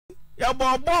ya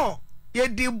bobo ye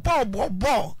di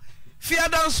bobo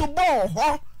fiada nso bo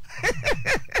ho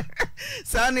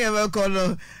sani e ko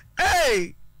no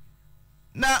hey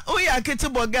na uya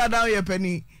kitibo gada uya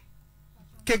pani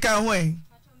keka hwen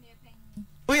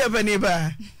uya pani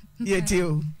ba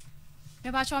yetio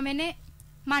me ba cho mene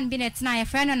man bi net na ye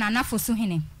friend na nafosu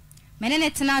hene mene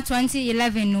net na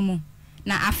 2011 no mu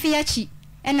na Afia chi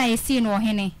na yesi no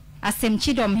hene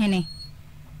asemchi dom hene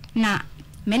na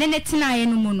mene net na ye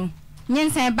no mu no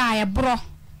nyensan ba ye bro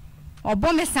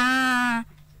obo me sa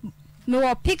me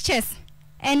wo pictures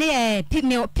any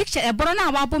me picture e bro na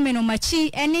wa bo me no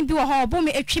machi any bi wo ho obo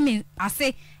me etwi me ase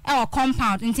e wo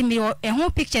compound nti me e ho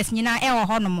pictures nyina e wo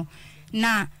ho no mo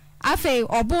na afi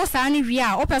obo sa ni wi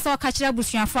a opeso ka kire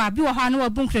busuafo a bi wo ho na wa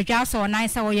bunkredwa so nan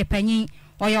se wo ye panyin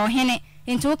wo ye ohene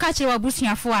nti wo ka kire wa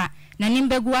busuafo a na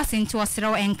nimbegu ase nti wo sere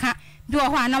wo enka bi wo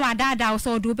ho na wa daada wo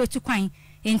so do betu kwan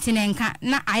nti na enka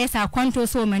na ayesa kwanto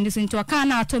so mandi so nti wo ka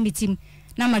na atomitim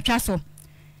na matwa so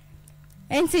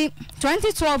enti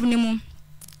 2012 ni mu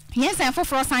nyensan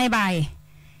foforo san baaye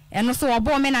eno so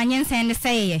obo me na nyensan ne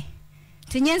seye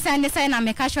ti nyensan ne seye na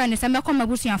me ka hwe ne se me koma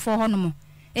busuafo ho no mo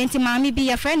enti maami bi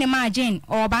ye friend ma Jane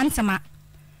o bantama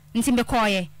enti me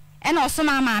koye ena oso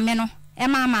ma maame no e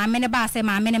ma maame ne ba se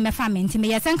maame ne me fa me enti me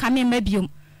yesen ka me mabiom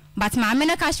but maame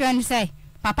ne ka hwe ne se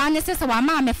papa ne se wa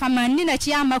ma me fa ma ni na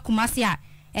chi ama kumase a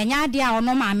enya ade a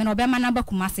ono maame no be ma na ba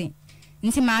kumase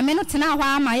enti maame no tena ho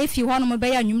ama efi ho no mo be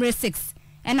ya nwumre 6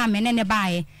 ena me ne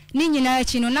baaye ni nyina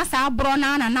achi no na sa abro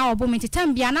na obo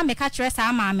metitam bia na me ka kire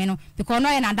sa maame no because no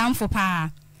ye na damfo pa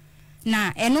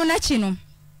na eno na chi no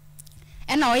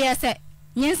ena oye se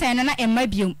nyinsa no na emma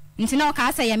biom nti na o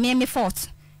ka sa ye me fort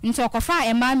nti okofa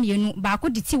emma mienu ba ko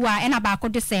ditiwa ena ba ko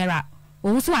de sera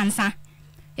owusu ansa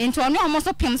nti ono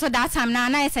omoso pem so that time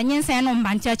na ye se nyinsa no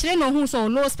mba nti kire no hu so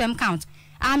low sperm count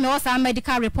ame o sa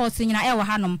medical reports nyina e wo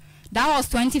hanom that was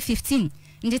 2015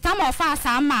 nti tam of us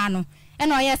ama no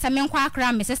ena oye se me nkwa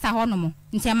akra me sister ho no mo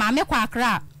nti ma me kwa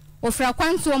akra ofra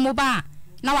kwanto mo ba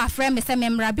na wa frɛ me se me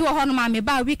mra bi wo ho no ma me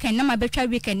ba weekend na ma betwa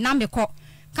weekend na me kɔ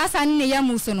kasa ne ya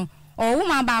muso no owu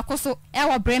ma ba akoso e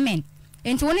wo Bremen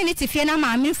enti woni ni tifie na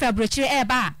ma me February e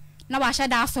ba na wa hye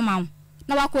da asoma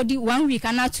na wa kodi 1 week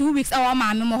na 2 weeks e wo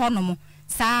ma me mo ho no mo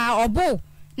sa obo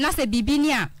na se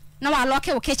bibini a na wa lock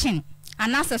wo kitchen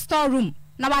ana se store room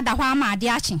na wa da ho ama ade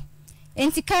achi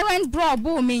enti current bro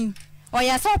bo me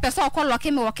oya so person ko lock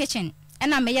me wo kitchen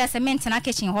ena me yes cement na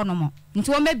kitchen ho no mo nti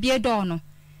wo mebie door no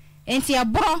enti e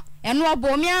bro eno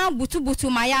obo me butu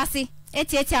mayase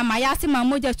eti amayase ma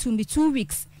moja to me 2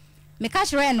 weeks me ka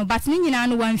kire no but ni nyina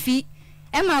no wanfi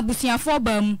e ma busuafo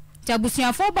ba mu ta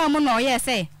busuafo ba mu no oya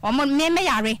say o me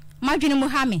yare madwene mu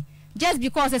ha me just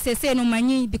because say no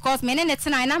manyi because me ne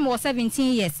tena na mo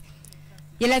 17 years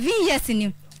 11 years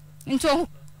ni nti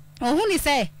ohun ni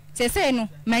say no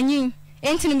manyi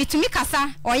enti no mitumi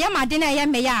kasa oya made na ya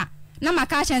meya na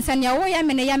maka chense ne wo ya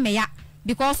me ne ya meya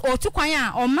because o tukwan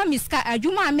a o ma miska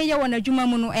adwuma a meye wona adwuma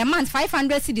mu no a month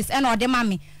 500 cedis e na o de ma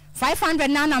me 500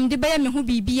 na nam de be me ho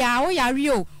bibia o yare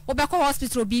o obekọ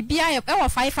hospital bibia e wo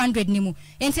 500 ni mu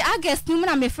enti August ni mu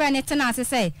na me frɛ ne tena ase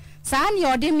say saa ne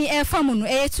o de mi e fam no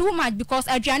e too much because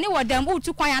aduane wo dam o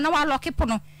tukwan a na wa lock po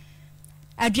no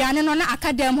aduane no na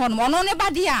akadam ho no ono ne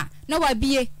bade a na wa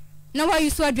bie na wa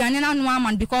yusu aduane na no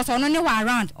aman because ono ne wa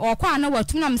around o kwa na wa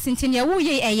tum na msintin ye wo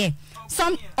ye eye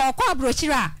some o kwa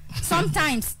brochira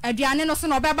sometimes aduane no so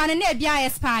no beba ne na bia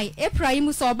spy April yi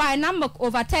mu so buy number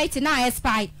over 30 na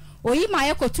spy oyi ma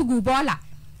ye kotugu bola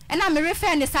ena me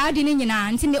refer ne saadi ni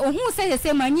nyina nti me ohun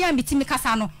se mania mitimi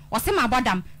kasa no o se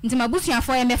mabodam nti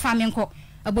mabusuafo ye mefa me nko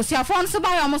abusuafo no so ba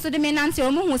ye omo so de me nante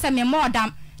o mu hu se me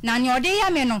modam na ne ode ya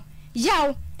me no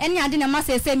yaw eni ade na ma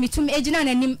se mitumi ejina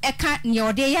nanim eka ne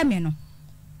ode ya me no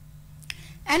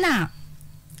ena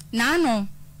na no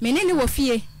menene wo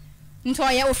fie nti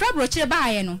oye ofra brochire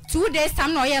baaye no 2 days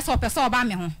time no oye so pese oba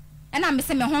me ho ena me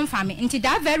se me ho mfa me nti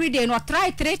that very day no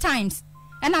try 3 times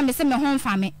ena me se me ho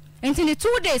mfa me nti ni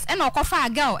 2 days ena okofa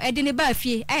girl edi ne ba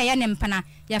fie ye ne mpana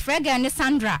ya fra girl ne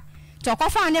Sandra to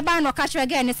okofa ne ba no ka kire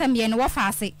girl ne se me ne wo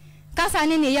faase kasa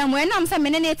ne ne yam ena me se me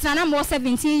ne tena na mo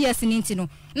 17 years ni nti no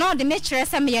no de me kire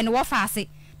se me ne wo faase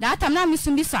that time na me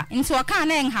sumbisa nti o ka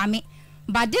na enha me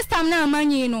but this time na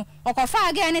amanyi no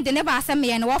okofa girl ne de ne ba se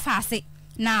me ne wo faase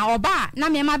na oba na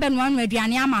me ma benu anu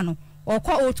aduane ama no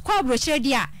okọ brochire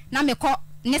dia na me kọ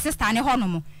ne sister ne ho no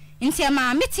mo nti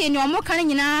ma meti ne omo kan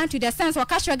nyina to the sense o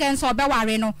ka hwe gen so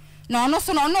obeware no na ono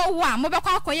so no wo a mo be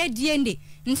kwa akoye die nde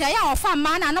nti ya ofa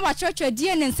ma na wa church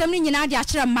die ne nsem nyina de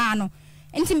akere ma no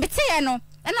nti beti ye no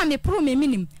na me pro me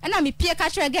minim na me pie ka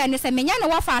hwe gen ne se menya ne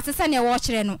wo fa ase se ne wo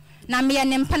kire no na me ye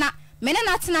ne mpana me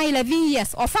na tena 11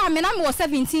 years ofa me na me was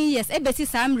 17 years ebesi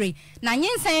samre na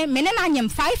nyensen me na nyem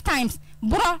 5 times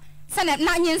bro se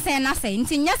na nyensen na say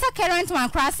nti nyesa current one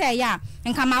cra say ya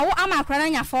nka ma wo ama akra na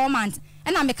nya 4 months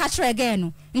na me catch again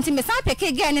no nti me san peke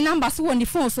again ni number so on the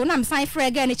phone so na me san free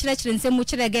again kire nsem mu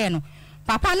kire again no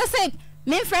papa no say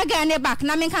me free again back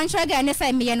na me kan kire again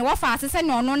say me ye no wo fa ase say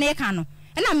no no na ka no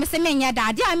na me say me nya da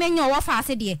ade a me nya wo fa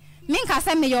ase de me nka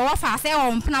say me ye wo fa ase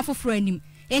o mpna foforo anim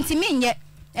nti me nye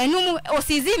enum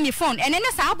osizi mi phone ene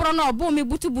ne sa abro na obo me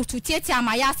butu tieti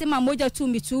amaya ase ma moja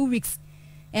 2 weeks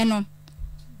eno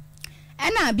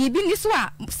ena bibi ni so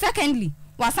a secondly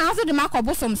wasanso de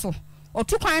makobosom so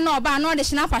otukwan na oba na de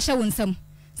hina pahye wonsam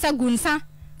sa gunsa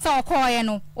sa okoye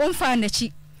no omfa na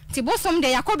chi ti bosom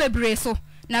de yakobebre so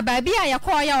na baabi a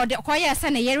yakoye ode koye se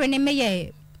na yere ne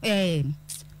meye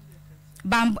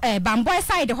bamboy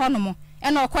side ho no mo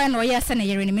ena okoye na oye se na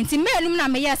yere ne nti menum na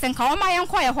meye se nka o ma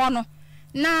yenkoye ho no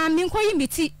na mi nkoyi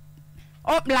miti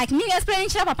like me explain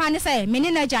chere papa ne say me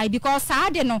ne na jai because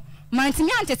saade no mantimi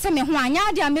antete me ho anya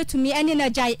ade ametumi ene na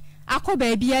jai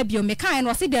akoba bia bio me kan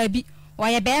no se da bi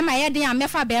oye be ma ye den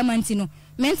amefa be ma nti no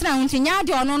me ntra ho nti nya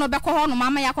ade ono no bekọ ho no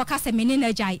mama yakoka se me ne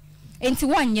na jai enti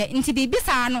wonye enti bibi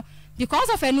saa no because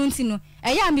of enu nti no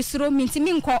eya misuro mi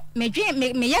ntimi nko me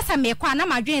yesa me kwa na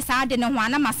madwen saade ne ho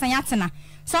ana masan atena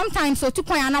sometimes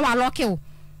otukwan ana wa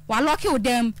lock you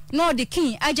them no the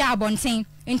king aja abonten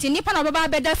enti nipa na baba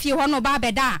beda fie ho no ba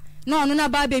beda no ono na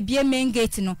ba bebie main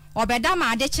gate no obeda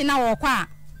ma adeche na wo kwa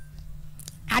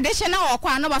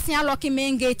na wasen lock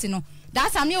main gate no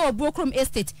that's am near Obokrom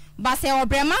estate ba se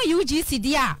obrema UGC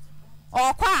dia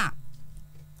okwa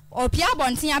opia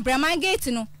abonten abrema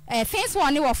gate no fence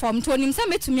one wo form to nim se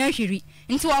metumi ahwiri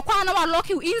nti okwa na wa lock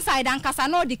you inside ankasa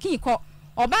no the king ko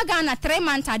obaga na 3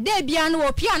 months a day bia no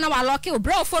opia na wa lock you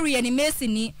bro for ye ni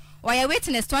mesini oya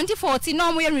witness 2014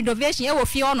 no mo renovation e wo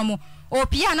fie ono mo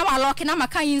opia na wa lock na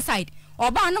maka inside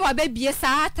oba na wa bebie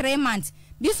saa 3 months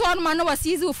this one man no was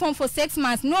easy phone for 6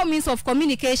 months no means of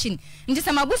communication nti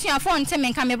sama busuan phone nteme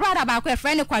nka me brother ba kwa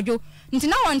friend Kwadwo nti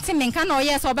na won nteme nka na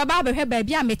oye so obeba behwe ba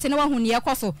bia mete na wahunu ye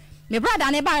koso me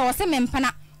brother ne ba wo se me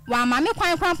mpana wa ma me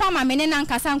kwan pa ma me ne na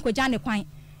nkasa nkogya ne kwan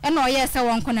e na oye se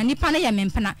won kona nipa na ye me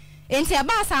mpana enti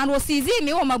aba sa no sizi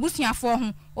me wo mabusuan fo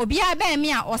ho obi aba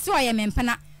me a o se oye me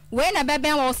mpana we na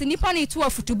beben wo se nipa ne tu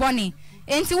afutubone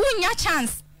enti wunya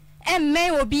chance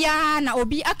emme obi a na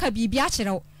obi aka bibia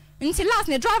kyerew nti last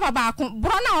ne driver ba ko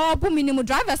bro na obu minimum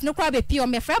drivers ne kwa be pie o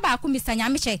me fra ba ko Mr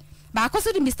Nyameche ba ko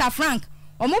so di Mr Frank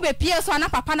o mo be pie so na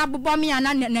papa na bobo me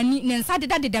ana ne nsa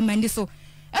deda mani so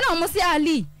ena o mo se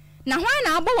ali na hwan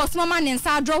na abo wo so mama ne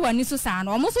nsa draw wani so sa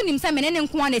na o mo so nim se me ne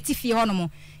nko na tifie ho no mo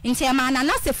nti e ma na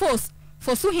na se force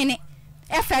fosu hene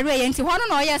e fere ye nti ho no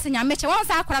na o ye se Nyameche won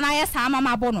sa akora na ye sa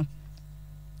mama bo no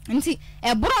nti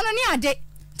e bro no ni ade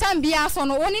tambia so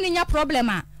no oni ni nya problem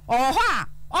a o ho a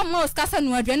almost kasa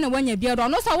no adwan na wanya bia do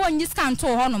no so wonyi scan to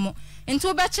ho no mo nti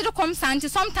wo be chire kom santi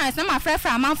sometimes na ma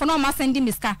frefra amanfo na o ma sendi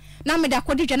miska na me da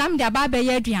kodidwa na me da ba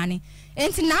ya aduane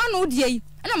nti na no die yi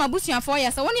na mabusuafo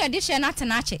ya se woni ade hye na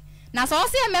tenache na so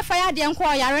se me fa ya de nko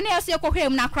yare na yeso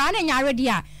ekohwem na kra na nyare de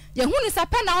a ye hunu se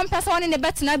pe na on pese woni ne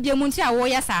betena bia mu nti a wo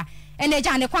ya sa ene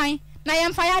gya ne kwan na ye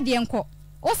mfa ya de nko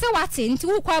o se wate nti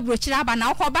wo kwa brochira aba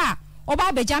na okoba oba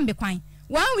abegya mbe kwan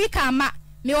 1 week ama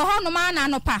me ho no ma na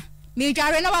no pa me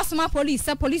dware na wasoma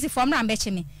police form na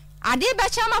mbeche me ade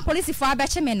beche ma police for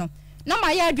abeche me no na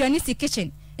ma ya aduane si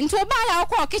kitchen nti oba ya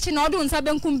okọ kitchen na odo nsa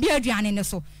benkum bi aduane ne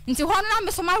so nti ho na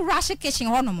me so ma rush kitchen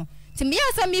ho no mo nti me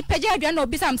yasa mi pege aduane no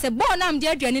bisam se bo na mde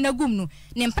aduane na gum no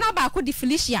ne mpana ba ko di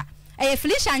Felicia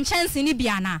Felicia chance ni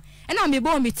bia na na me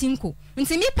bo me tinko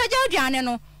nti mi pege aduane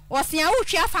no osia wo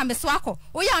twa fa me so akọ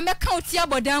wo ya me ka otia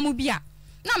bodan mu bia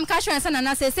na mka hwense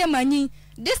na se manyi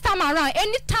this time around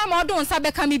anytime odo nsa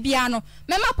beka me bia no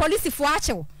mema police fo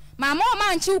achew mama o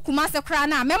man chi kumasi kra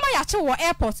na mema ya chew wo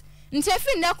airport nti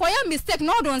efi ne ko ya mistake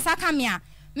no odo nsa kamia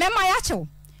mema ya chew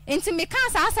nti me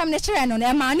kan sa asam ne kire no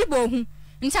na ma ni bo hu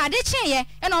nti ade cheye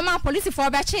e na o man police fo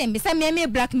be che me se me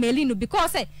blackmailing no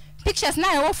because pictures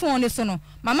na e wo phone so no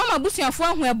mama mabusuafo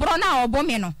ahu e bro na obo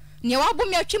me no ne wa bo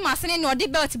me atwi masene ne ode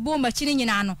belt bo ma chi ni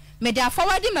nyina no me da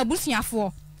forward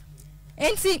mabusuafo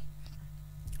enti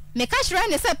me ka shira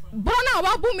ne se bro na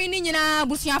wa bu mi ni nyina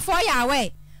busuafo ya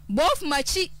we both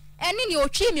machi eni ni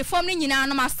otwi mi fom ni nyina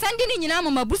no ma send ni nyina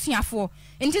ma busuafo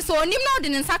enti so onim na ode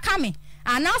ne nsa ka me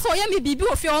ana so ya me bibi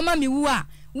ofi o ma mi wu a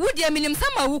wu de minim sa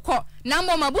ma wu ko na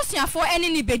mo ma busuafo eni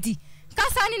ni bedi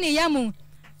kasa ni ne yamu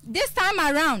this time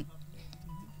around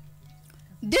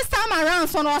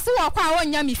so no se wo kwa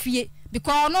wonya mi fie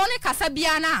because no ne kasa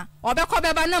bia na obekọ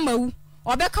beba na mawu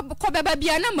obekọ beba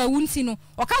bia na mawunti no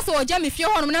okasa oja me fie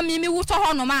honom na me wuto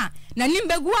honom a na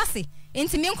nimbegu ase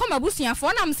enti me nko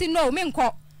mabusuafo na mse no me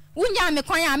nko wunya me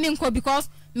kwan a me nko because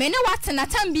me ne watena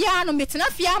tambia no metena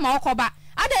fie ma okoba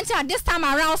adenti at this time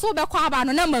around so obekọ aba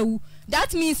no na mawu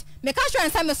that means me ka sure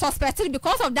say me suspected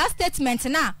because of that statement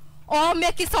na or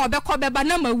make it so obekọ beba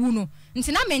na mawu no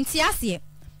enti na me nti ase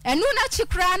enu na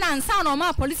chikra na ansa no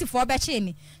ma police for obeche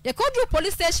me the Kojo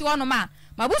police station no ma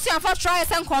mabusuafo try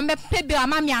say nko me pebe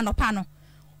amami anopa no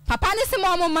papa ni se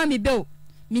mo mami bill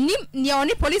minim ne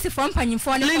oni police from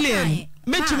panyimfo ne Lilian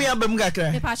metumi abam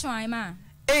gakra me pa cho ai ma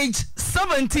age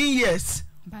 17 years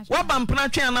wa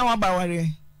bampna twen na wa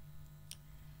baware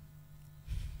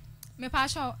me pa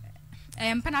cho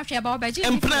mpana twen ba obaji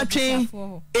mpana twen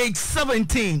age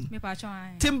 17 me pa cho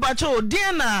ai timbacho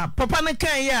dia na papa ne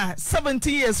kan ya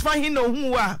 17 years fa hin no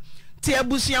hu a ti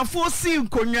abusuafo si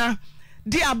nkonwa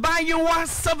di abayewa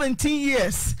 17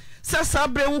 years sasa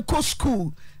bre wo ko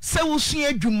school se wo sua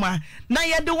adwuma na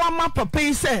ye de wa ma papa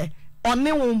yi se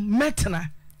one wo metna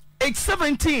age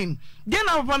 17 dia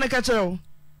na papa ne ka chero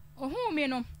ohu me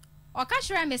no o ka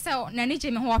chero me se na ni je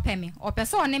me ho ope me ope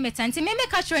so one metanti me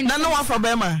ka chero na no afa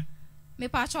be ma me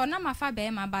pa cho na ma fa be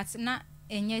ma but na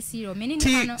enye siro me ni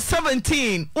no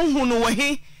 17 uhu no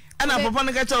wahi ana papa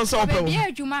ne ka chero so ope wo be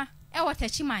adwuma e wo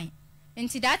tachi man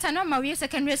enti data no ma we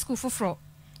secondary school foforo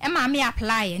e ma me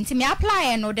apply enti me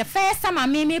apply no the first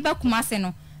time me ba kumase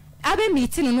no abe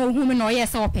meeting no hu me no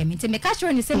yes ope me enti me ka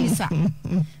chero ni se misa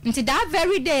enti that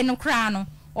very day no kra no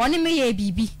oni me ye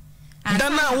bibi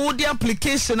dana wo di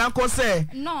application akose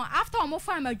no after o mo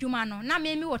fa madwuma no na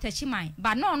me wotachi man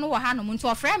but no wo ha no nti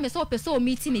ofre me so pese o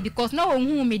meeting me because no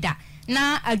hu me da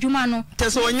na adwuma no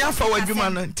teso onya fa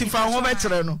wadwuma no ti fa ho be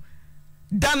kire no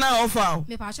dana ofa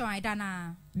me pa cho ai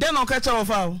dana den o ka che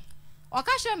ofa o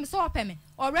ka she me so ope me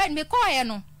already me call ye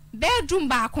no bedroom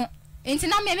baako enti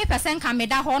na me person ka me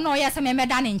da ho no yes me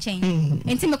da ne nchen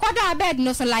enti me kwada bed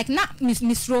no so like na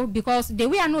misro because the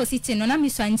way I know sitting no na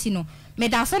miso anti no me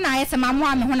da so na yes ma mo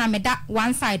a me ho na me da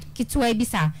one side kitwa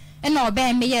bisa e na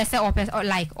obe me yes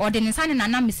like ordinary na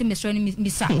na misro ni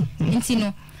misa enti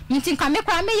no enti ka me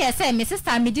kwa me yes me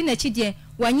sister me di na chidie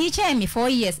wanyi che me 4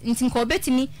 years enti ko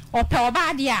betimi ope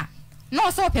oba de a no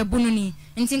so ope bunu ni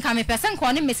enti nka me person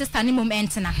ko ne me sister ni mom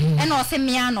entena e na o se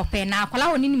me anope na akola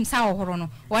woni nim sa ohoro no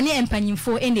woni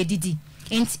empanyimfo e na didi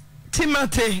enti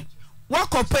Timothy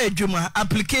wakopa adwuma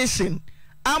application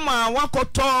ama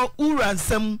wakoto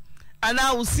uransam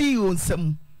ana wo CEO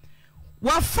nsam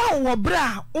wafa wo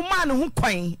bra wo ma ne ho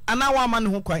kwan ana wa ma ne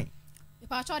ho kwan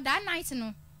pa cho that night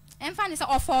no emfa ni se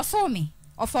ofoso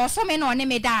me no ne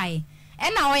me dai e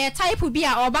na o ye type bi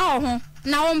a oba ho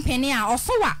na wo mpeni a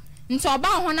osowa nti oba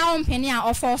ho na wo mpeni a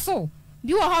ofoso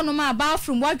bi wo ho no ma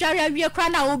bathroom wadware awie kra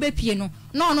na wo bepie no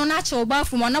no no na che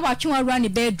bathroom na watwe awura ne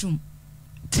bedroom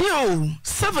till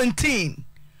 17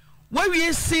 when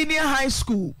we senior high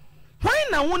school why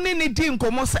na woni ne di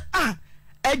nkomo se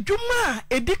adwuma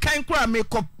edikan kra me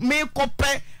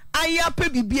kope aya pe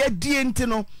bibia die nti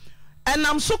no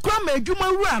enam so kra ma adwuma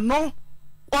wura no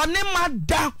one ma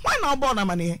da why na obo na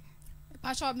mane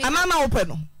anana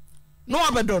open no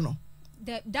abedo no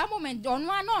that moment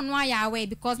no ya away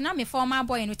because na me former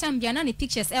boy no time bia na ne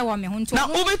pictures e wo me ho nto na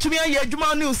obetumi ya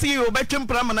adwuma no see obetwem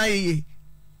pram na ye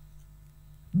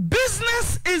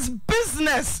business is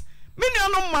business mini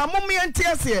ono ma mom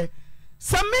yantiase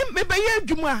same me be ye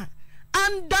adwuma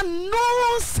under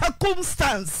no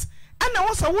circumstance ana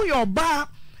wo so wo your ba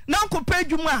na kopa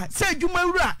adwuma say adwuma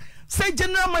wura say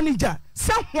general manager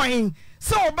say hwan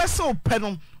say obeso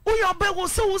penom wo your ba wo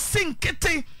so wo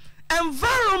sinkete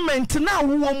environment na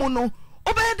wo mu no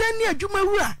obeda ni adwuma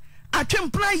wura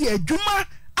atwempra ye adwuma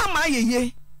ama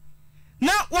yeye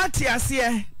na wati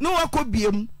ase no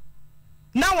wakobiem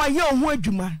na wa ye oho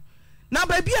adwuma na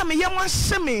ba bia me ye mo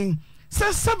hyeme say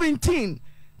 17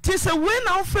 ti say we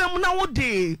na ofam na wo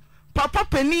de papa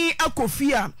pani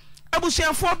akofia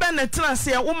abusuafo be na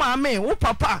tenase wo maame wo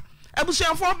papa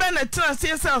abusuafo be na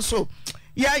tenase say so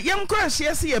ya yem kra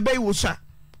hye se ye be wo sha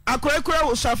akora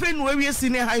wo sha fe no awie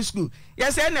senior high school ya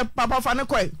say ne papa fa ne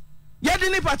koi ya de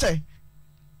ni pache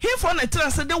he for na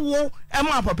tenase de wo e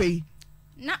ma papa yi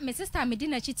na me sister me di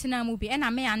na chitina mu bi e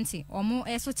na me auntie omo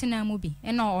eso tina mu bi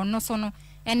e na ono so no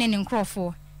ene ne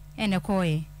nkrofo ene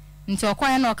koye nti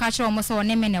okoye na okache omo so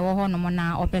ne me ne wo ho no mo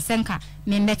na opesenka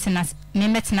me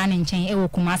metena ne nchen e wo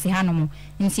kumase ha no mo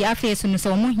nti afeso no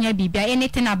so omo hia bibia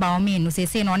anything about me no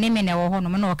say no ne me ne wo ho no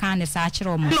mo na oka ne sa akere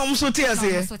omo no mo so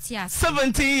tiase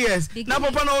 17 years na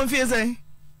papa no fie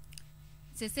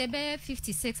say be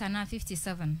 56 and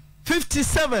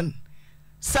 57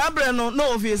 sabre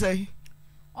no fie say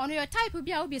On your type will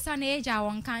be a be son age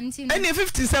one can't. Any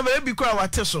 57 be cry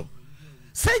what so.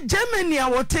 Say Germany a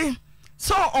wote.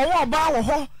 So owo ba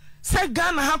wo say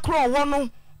Ghana ha kro wono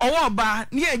owo ba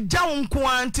near Agyapong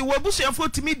kwanti wabusuafo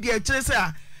timi de akire say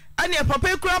a ane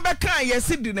papa kura be kan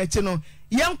yesi di na chi no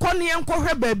yenko ne yenko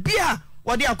hwe ba bia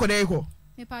wode akoda eko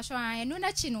me pa so an no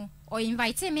na chi no o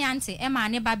invite me ante e ma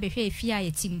ne ba be hwe afia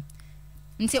yetim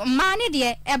nti ma ne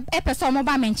de e pese o mo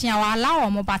ba menchi a wa allow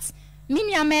o mo but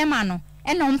minua me ma no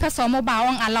e no pese o mo ba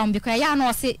won allow because ya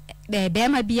no se be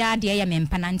ma bia de ye me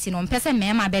mpana nti no pese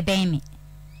me ma be ben me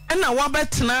na wa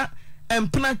betena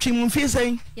empna twim mfi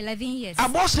sen 11 years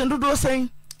abortion dodo sen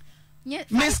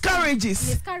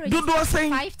miscarriages dodo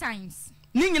sen 5 times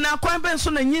ni nyina kwan ben so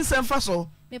na nyinsen fa so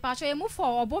me pa so e mu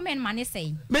for obomen mane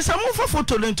sei me sa mu fa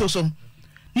photo lento so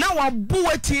na wa bu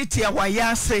watieti a wa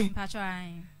ya se pa so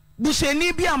ai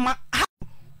busheni bi ama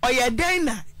oyeden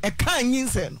na e kan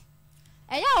nyinsen no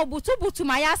eya obutu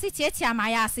mayase tietia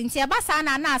mayase nti e ba sa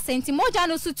na senti moja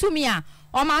no sutumi a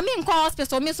o ma mi nko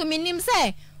hospital mi so minim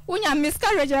se unya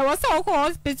miscarriage was so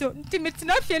hospital nti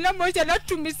metina fie na moja na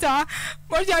tumi sa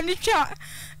moja ni twa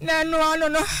na no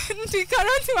nti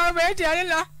current wa ready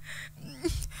ala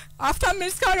after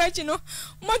miscarriage no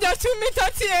moja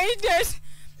 38 days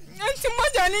nti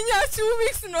moja ni nya 2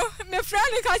 weeks no me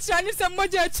friend ka try ni se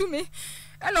moja tumi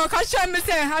eno ka try me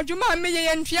se adwuma me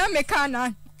ye ntwia me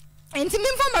kana nti me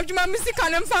mfa adwuma me sika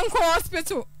na mfa nko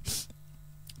hospital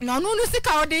na no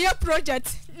sika o de ye project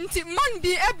nti man bi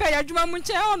ebe adwuma mu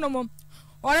nche ono mo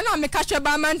ora na me ka twa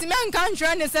ba man nti me nka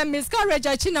ntwra ne se miscarriage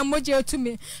achi na moja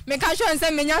tumi me ka twa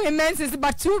nse me nya menses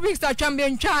but 2 weeks atwa me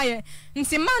ntwaye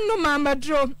nti man no mama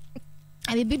dro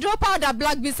abi bi drop powder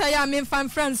black bisaya me fan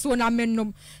friends so na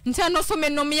mennom nti no so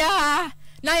mennom ya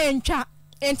na ye ntwa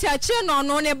nti achi no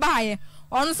no ne baaye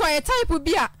on so ye type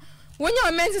bi a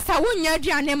wonya menses a wonya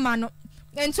aduane ma no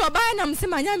nti obaye na mse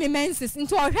manya me menses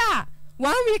nti ohwa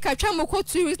 1 week atwa mo ko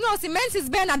 2 weeks no se menses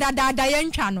be na dada ye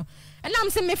ntwa no enam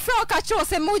se me fro ka cho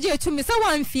se moje tu me se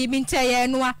wan fi bi ntaye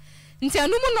noa nti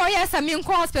anu mu no ye se me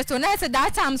nko hospital na se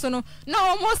that time so no na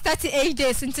almost 38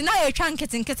 days nti na ye twa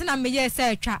nkete na me ye se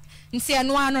atwa nti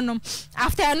anu anu no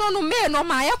after anu no me no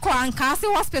ma ye ko Ankase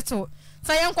hospital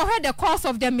so ye nko the cause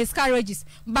of the miscarriages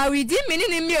but we did me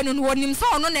ni me no wonim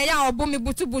so no na ya obo me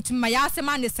butu ma ya se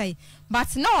ma ne say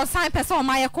but no sign person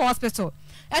ma ye ko hospital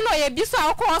eno ye bi so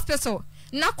ko hospital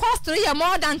na cost ye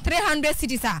more than 300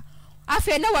 cedis a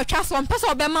afia na watwa so mpese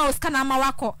obema o scan ama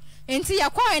wako enti ye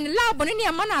ko en lab ne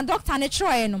ne ma na doctor ne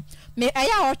chroe no me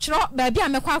eya o chro ba bia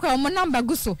me kwa o mo number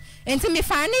guso enti me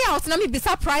find out na me be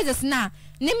surprises na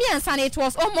ne me ansa it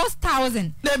was almost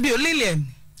 1000 na bio Lillian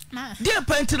dear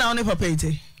penti na oni papa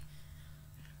ite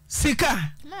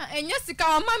sika ma enye sika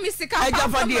o ma mi sika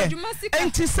pa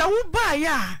enti sa wo ba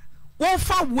ya wo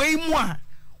fa wei mu a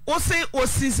wo se o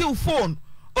sisi phone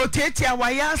o tetia wa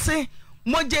ya se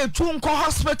moje tu nko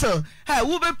hospital ha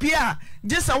wo be pia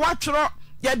jesa watwro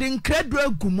ya de nkradro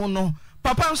agumo no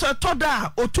papa nso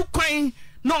toda otu kwan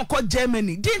no ko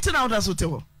Germany dinti na oda so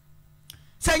tewo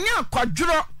sanya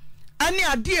kwadwro ani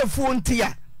adeefo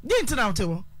ntia dinti na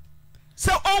otewo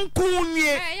se onku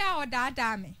nwie ya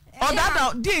odada me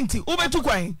odada dinti obetu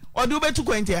kwan ode obetu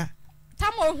kwan ntia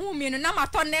tamo hu mi no na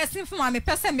mato nursing fuma me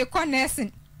pese me ko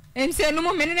nursing enti enu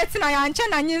mo me ne tina ya nche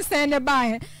na nyinsen ne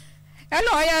baaye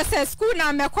eno ya se school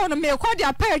na me ko no me ko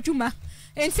dia pa adwuma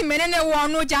enti me ne wo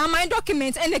no ja my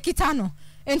document ene kita no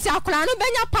enti akora no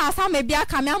benya pass am bia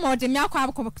ka me amode me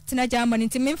akwa tina Germany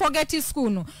enti me forget school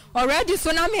no already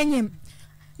so na me nyim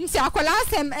nti akora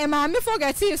sem e ma me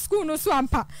forget school no so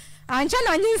ampa anja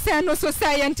na nyinsen no so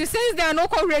say enti since then no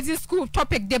ko ready school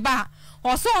topic de ba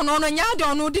oso no nya de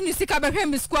ono di ni sika behwe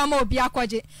me school ama obi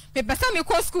akwaje me pesa me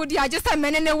ko school di agesta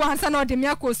menene wansa na ode me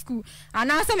akọ school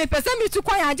ana se me pesa me tu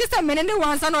kwan agesta menene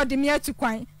wansa na ode me atu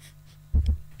kwan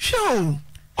show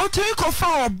o to iko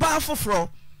fa oba foforo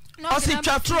o si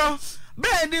twatro be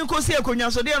ni ko si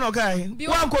akonya so de no kai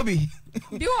wan ko bi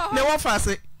ne wo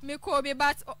fase me ko bi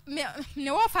but me ne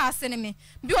wo fase ne me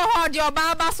bi o ho de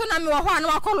oba ba so na me wo ho ana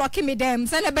wakọ me dem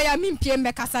se ne be ya me mpie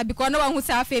me kasa because na wan hu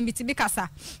se afa mi ti bi kasa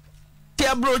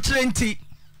tia bro trenti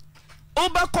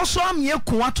oba koso am ye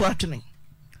ku ato atwene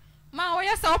ma o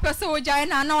yesa o pese o jai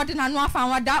na na ode na no afa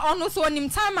wada ono so onim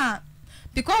time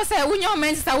because wunya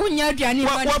mense sa wunya aduane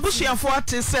ba wa busuafo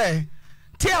ate se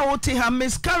tia wo te ha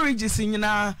miscarriages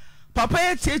nyina papa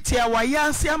ye tietia wa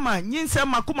yanse ama nyinse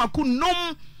makomaku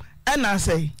nom na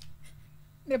sei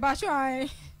me ba sho ai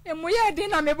e mo ye din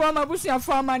na me bo ma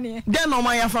busuafo amane den no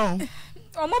ma ya fa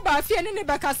o mo ba fie ne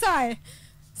be kasa ai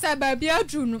se ba bia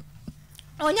dunu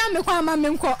onya me kwa ma me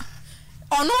nko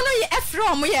ono no ye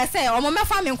efro mo ye se o mo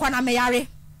mefa me nko na me yare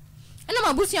ena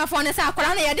mabusuafo ne sa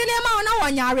akwara na ye de ne ma na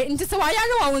wonyare nti se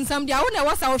wayare wo nsam dia wo na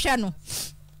wo sa wo hwe no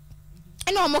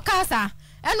ena omo kasa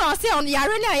ena o se on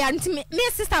yare na ya nti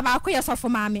me sister ba akoye sofo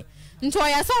maame nti o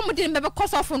ya so omo de bebe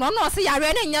kosofo no na o se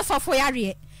yare na nya sofo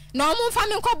yare na omo mfa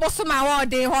me nko bosoma wo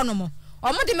de ho no mo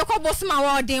omo de me ko bosoma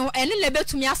wo de ene le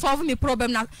betumi asolve me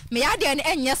problem na me ya de ene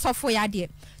enye sofo ya de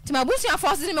ti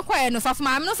mabusuafo se de me koye no sofo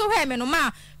maame no so hwe me no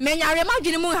ma me nyare ma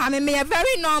dwene mu ha me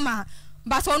very normal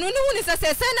but onu ni hu ni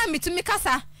se na mitumi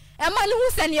kasa e ma ni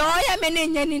hu se ne o ya me na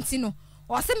nya ni nti no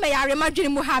o se me yare ma dwene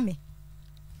mu ha me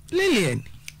Lillian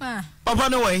papa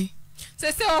no way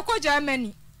se o ko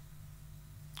Germany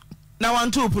na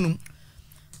wan to opunu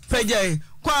peje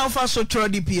kwa fa so tro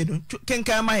di pie no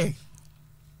kenkan ma he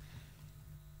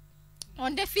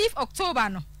on the 5th October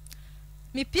no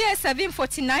me pie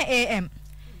 7:49 a.m.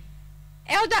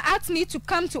 Elder asked me to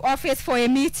come to office for a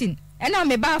meeting and I'm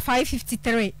about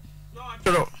 5:53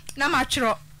 na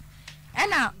matro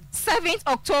and 7th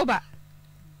October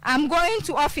I'm going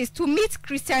to office to meet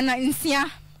Christiana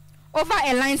Insia over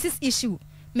a license issue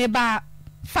me ba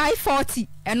 5:40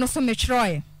 and also me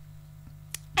troy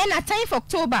and 10th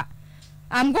October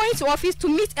I'm going to office to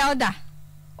meet Elder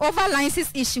over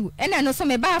license issue and also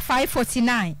me ba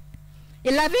 5:49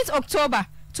 11th October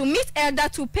to meet Elder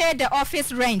to pay the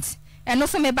office rent and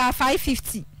also me ba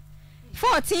 5:50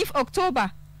 14th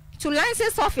October to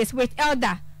license office with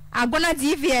Elder Agona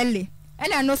DVLA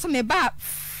and also me ba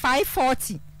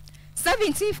 5:40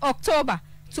 17th October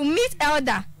to meet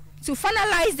Elder to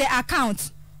finalize the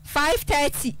account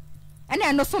 5:30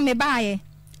 and also me ba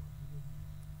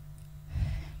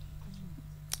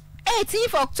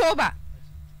 18th October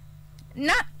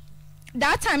na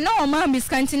that time na o ma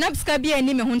miskanti na biska bi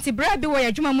ani me hunti bra bi wo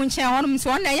adwuma mu nchen honom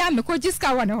so na ya me ko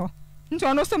giska wo ne ho nti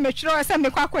ono so me twiro se me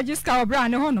kwa kwa giska wo bra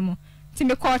ne honom ti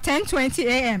me call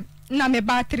 10:20 am na me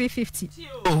ba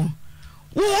 3:50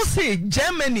 wo se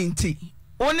Germany nti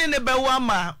oni ne be wa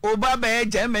ma oba be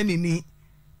Germany ni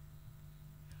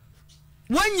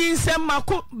wanyin se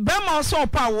mako be ma so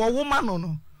pa wo wo ma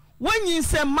no wanyin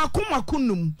se mako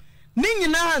num ni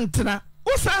nyina antena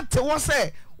wo sa te wo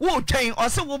se wo twen o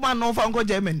se wo ma no fa nko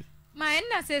Germany ma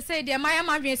enna se de ma ya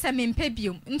ma dwen se me mpa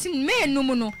biom nti me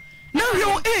enum no na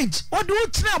your age what do you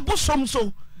try bosom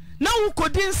so na wo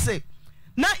kodinse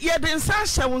na ye den sa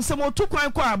hye wo nsem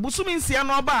otukwan kwa busumi nsia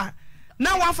no ba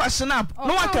na wa fa snap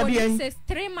no wa ka bien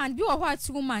 3 months bi wo ho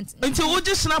 2 months nti wo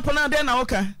gi snap na de na wo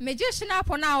ka me gi snap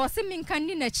na wo se min kan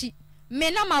ni na chi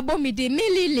me na mabo mi de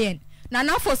million na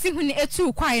na fo si hu ni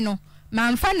etu kwan no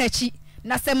ma mfa na chi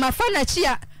na se ma fa na chi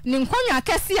a ni nkonwa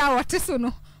akesi a wote so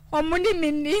no omuni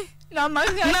minni na ma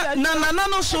na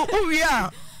no so uwi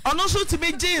a ono so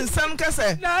timi gin sam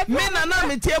kase me na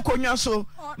me tie konwa so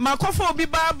makofo obi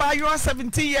ba you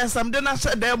 17 years am de na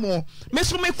hye demo me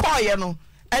so me koye no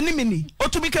ani mini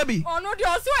otumi ka bi ono de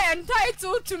oso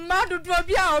entitled to madodo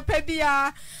bi a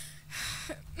opebia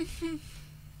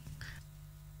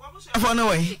for no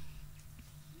way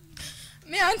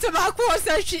me ante ba ko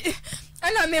osachi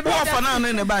ana me ba for na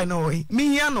no ne ba no way me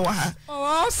hia no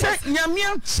ha se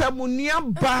nyamia chamunia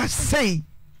ba sei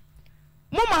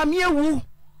mo ma me ewu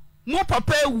mo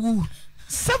papa ewu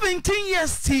 17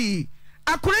 years ti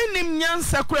akure nim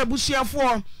nyansa kura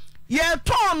busuafo ye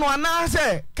ton no ana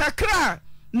se kakra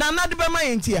na na de be ma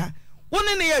yentia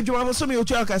woni ne ye adwuma so me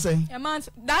otu aka say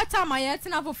that time I had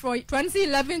enough for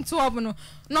 2011-12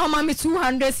 no ma me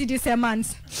 200 cedis a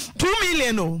month 2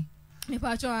 million no me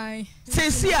pacho ai se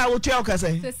si a otu aka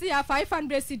say se si a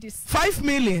 500 cedis 5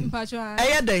 million pacho ai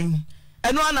eyeden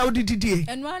eno ana odididie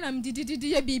eno ana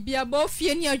mdididie ye bibia bo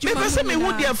fie ni adwuma me pese me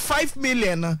hu de 5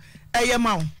 million eye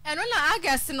ma eno na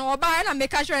August no oba na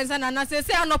make assurance na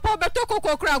se anopo beto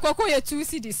kokokura kokko ye 2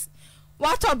 cedis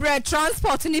water bread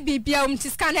transport ni bibia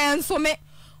umtiska na enso me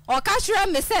o ka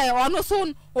hwere me se ono so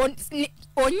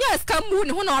onya ska mu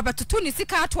ni ho na obetoto ni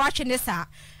sika to ahwe ne sa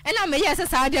ena me yes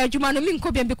sa ade adwuma no mi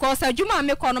nkobia because adwuma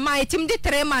me ko no ma etim de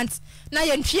 3 months na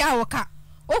ye ntwia wo ka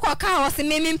o ka o se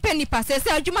me mpani pa se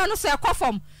adwuma no so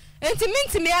ekofom enti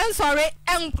minti me ensore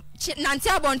en nanti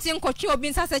abonti nkotwe obi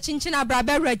nsa se chinchina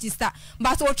brabe register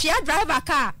but o twia driver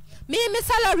car me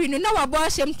salary no na wabo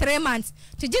ahyem 3 months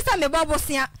ti gisa me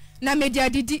bobosia na media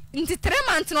didi nti 3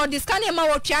 months no discount e ma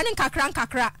wo twia ne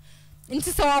kakra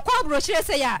nti se wo kwa abrochire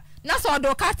se ya na so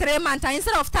do ka 3 months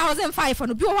instead of 1500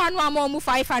 no bi wo anu amomu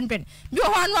 500 bi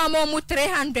wo anu amomu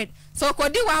 300 so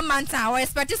kodi 1 month a wo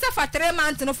expect se for 3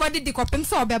 months no for di kopim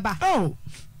so obeba oh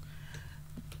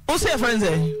o se friends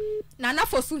nana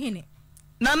fosu hine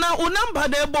nana o number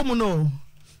de bom no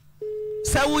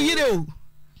sa wo yire o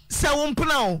sa wo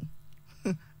mpna o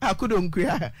akudo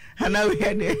nkua ana we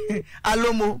de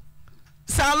alomo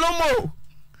salomo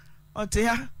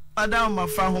Otea, Madam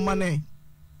Mafahumane.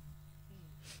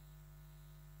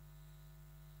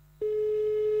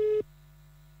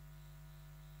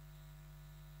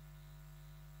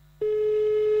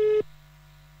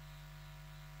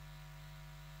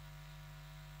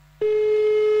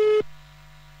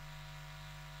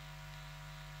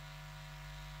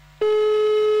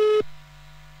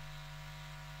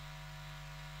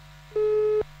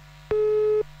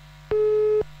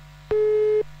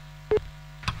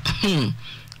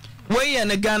 We in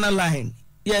the Ghana line.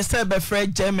 Yes, I be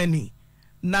Fred Germany.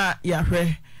 Na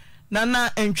yahwe.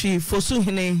 Nana entry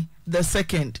Fosuhine the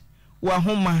second.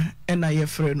 Wahoma and I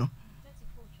freno.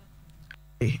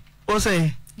 What's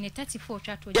a 34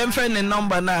 chat. Friend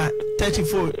number na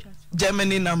 34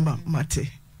 Germany number Mate.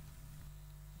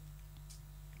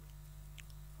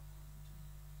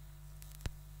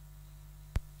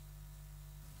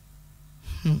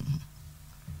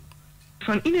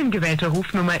 Von Ihnen gewählte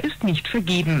Rufnummer ist nicht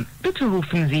vergeben. Bitte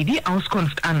rufen Sie die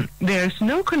Auskunft an. There is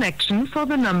no connection for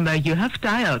the number you have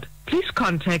dialed. Please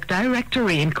contact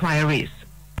directory inquiries.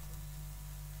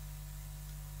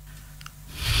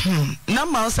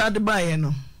 Number outside buy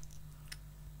no.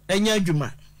 Enya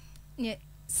adwuma. Yeah,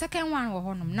 second one wo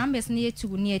honum. Numbers near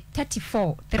 2 near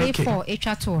 34 34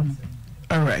 echato no.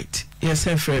 All right. Yes,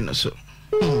 I friend so.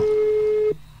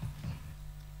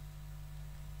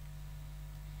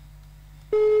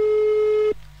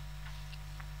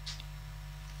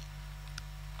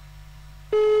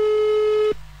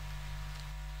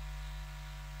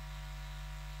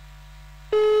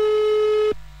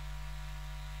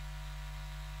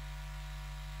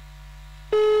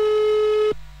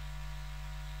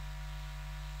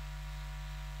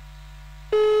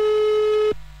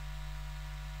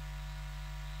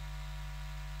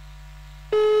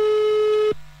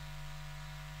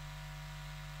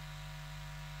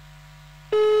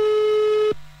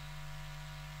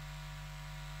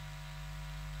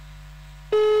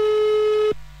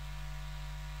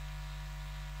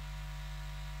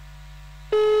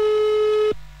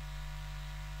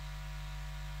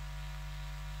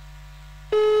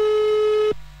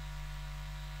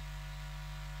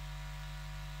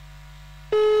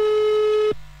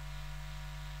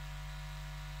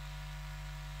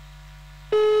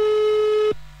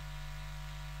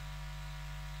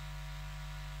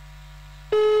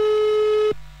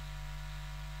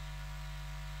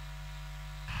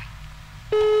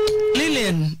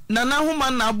 Nana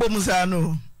human na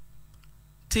bomuzano.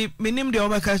 Ti minim de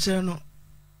obakache no.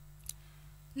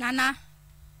 Nana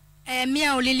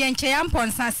mia Lilian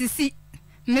Cheyampon sisi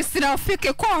Mr.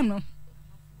 Ofike kono.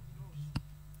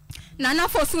 Nana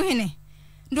Fosuhine.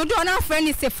 Dodo na friend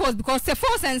is a force because the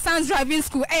force and sons driving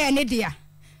school nedia.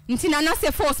 Nti Nana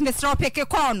se force Mr. Ofike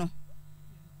kono.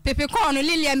 Pepe kono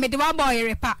Lilian mediwa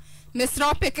Oyerepa.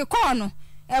 Mr. Ofike kono.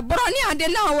 Broni ade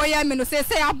na wo ya me no se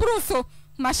abruso.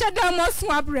 Mashada mo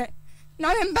swabre na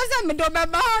mbeza me do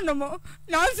baba no mo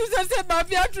na nsuso se ba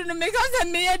fi atu no me ka se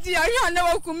me ye di ahia na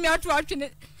wakumi atu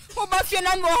atwene o ba fi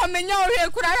na mo ho me nya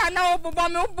ohwe kura ya na obobo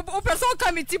me o person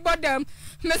committee bodam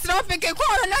me sra peke ko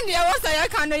na ne ya wasa ya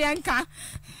ka no yenka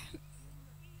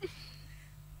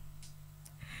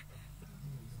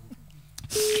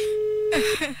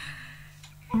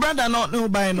brother not no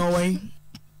buy no way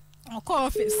o ko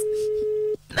office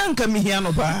nanka mi hia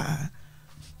no ba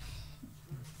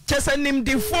Chesa nim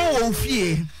di fo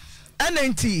ofie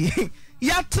ananti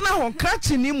ya tena ho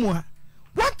krachi ni mu a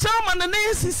what time na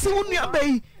sisi unu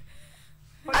abai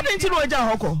ananti no ja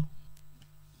hoko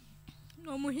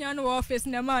no mu hia no office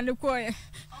na ma ne koye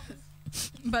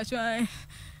bachwa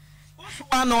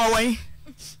ano awai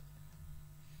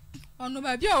ono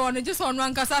ba bia ono just ono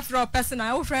ankasa for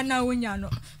personal wo friend na wonya no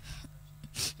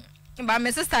ba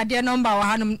me sister de number wa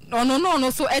hanum ono no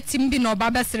so etim bi no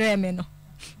ba besere me no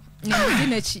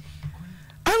Dinachi.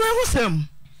 I was him.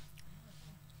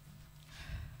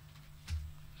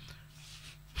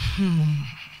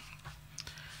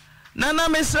 Nana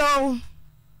meso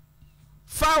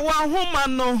fa wa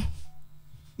woman no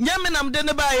nyaminam de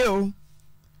ne bayo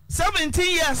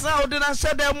 17 years now de na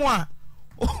shede mo a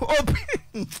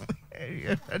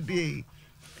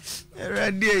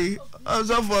ready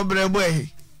also for breboy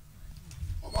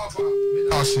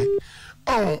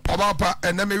oh obapa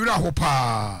ena me wira ho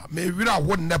pa me wira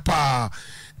ho ne pa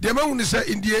de ma woni se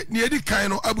indie ne edi kan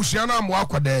no abusua na mo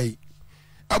akwadai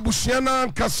abusua na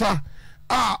nkasa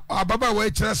ababa wa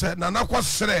kire se na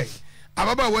nakwasere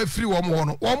ababa wa firi wo mo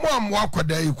no wo mo ammo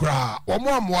akwadai kura wo mo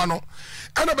ammo no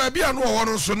ena ba bia no wo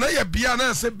no so na ya bia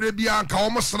na se bre bia nka wo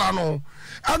mo sra no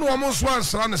ena wo mo so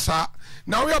ansra ne sa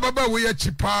na wo ya baba we ya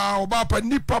chipa obapa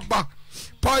nipa ba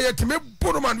pa yetime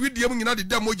bono man widiam nyina de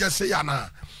demo je se ya na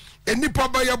enipa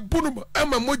ba ya bunu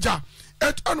ema moja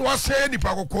anu wase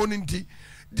nipa kokko nti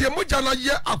de moja na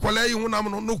ye akwala yi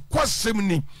hunam no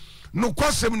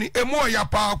kwasem ni emo ya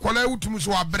pa akwala utumi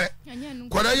so abre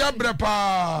kwala ya abre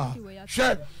pa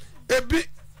hwe ebi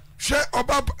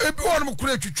oba ebi wonum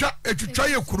kura etwitwa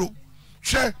ye kuro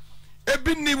hwe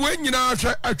ebi ni we nyina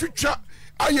hwe atwitwa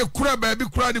aye kura ba bi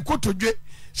kura ni kotodwe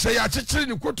se ya chechire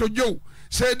ni kotodwe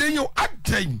se denyo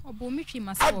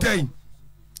aden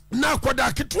na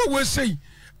koda ketwa we sei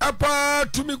apa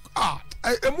tumi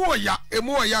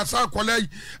emo ya sa kwala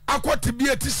akwati bi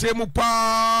etisemu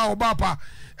pa obapa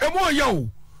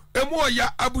emo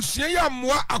ya abusia ya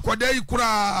moa akoda yi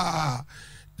kura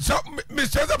so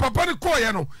Mr. Papa ni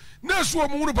koye no na so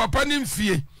omunu papa ni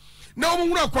mfie na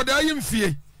omunu akoda yi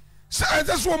mfie sa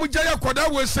enta so omu gya akoda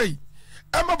we sei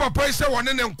ema papa yi se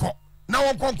wone ne nko na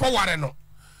won konko ware no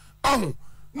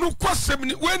no kwasem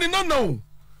ni we ni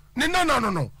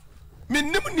no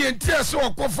minnim ni entia se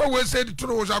okofa we sei de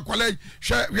turo wo akwala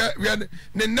hwe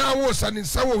ne na wo sa ni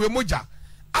sa wo we moja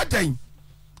adan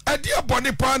adi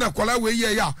abone pa na akwala we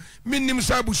ye ya minnim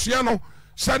sa busua no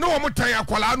sa ne wo motan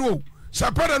akwala no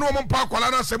sa pere ne wo mpa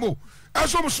akwala na semo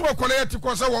aso mso akwala yeti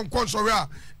ko sa won konsowe a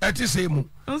eti semu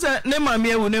nse ne mama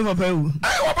ewu ne papa ewu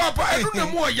wo papa enu ne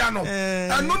mo ya no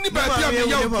anu ni ba bia me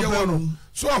ya wo no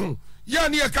so ho ya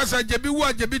ni e kasa jebi wu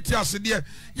ajebi ti asede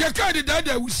ye ka di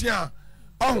dada wusia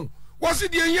wasi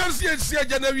di yansi esi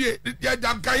janawie ya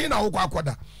dankan na wo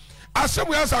akoda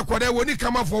asemu ya sa akoda woni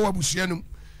kamafo wa busuanum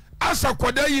asa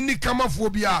akoda yi ni kamafo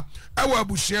bia ewa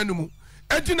abusuanum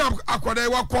enti na akoda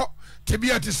wakọ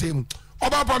tebia ti semu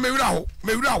oba pa mewira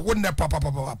ho ne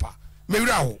papa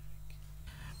mewira ho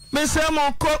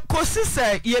mesemo ko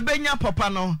sise ye benya papa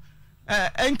no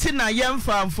enti na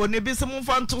yemfa mfo ne bi se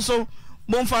momfa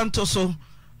nto so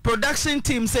production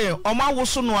team say oma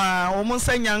woso no a omo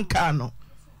nsanya nka no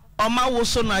oma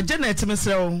woso na Janet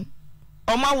mesrew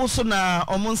oma woso na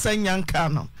omo nsanya nka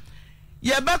no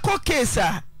ye beko case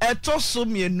a eto so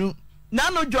mienu na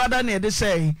no dwoada na de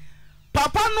say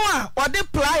papa no a ode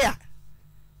plier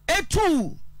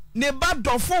etu ne ba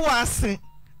dofo wase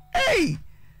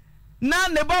na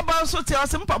ne baba so te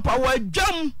asem papa wa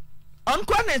dwam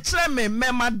onko na kire me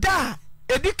memada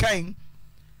edikan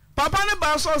papa ne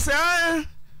ba so say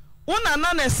una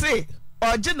na ne se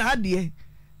oje na ade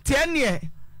tie ne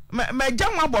me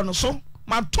jamwa bono so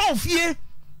ma ton fie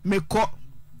me ko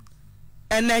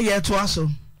ene ye to aso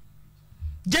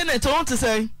Janet want to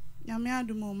say nyame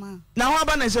adumo ma na ho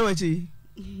aba na se wachi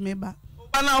me ba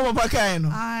na ho papa kai no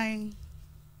ai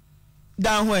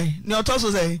dan ho ni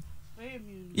otoso say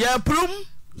ya prum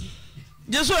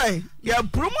jesu ya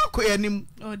prum akoya nim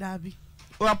o dabi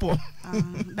wapo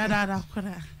da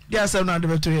kwara dia se na de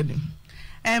beto yanim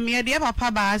ye de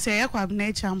papa ba say ye kwa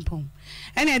na champon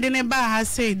ene de ne ba ha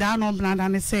say da no blanda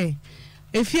ne say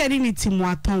efie ni ni timu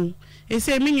aton e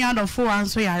say me nua dofo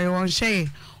anso yare won hye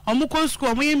omu kon school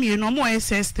omu yemi no omu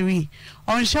SS3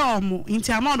 on hye omu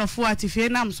inti ama dofo atifie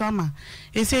nam so ama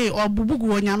e say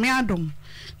obubugu onyame adom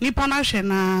nipa na hwe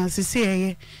na sisi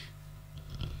eye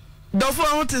dofo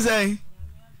won te say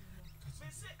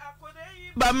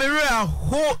ba mere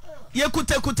ho ye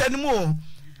kuta ni mu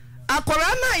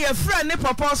akora na ye fra ne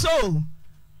papa so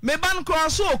me ban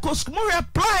cross so kosku mo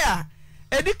reply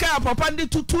edika papa ndi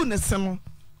tutu ne se no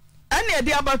ane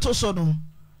edi abato so no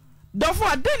dofo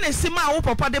ade ne se ma wo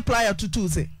papa de playa tutu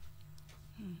se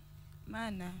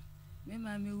mana me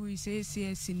ma me wi se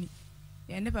asini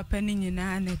ye ne papa ni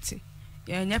nyina anete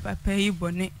ye nya papa yi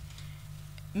bone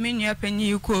me nya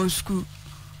panyi ko school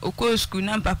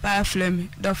na papa aflame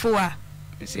dofo wa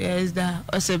se ezra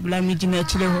o se bla mi jina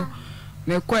chile ho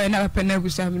me ko na papa na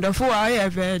gusa mi dofo wa ye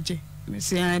veje me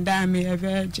se anda mi ye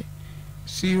veje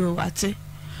siyo wate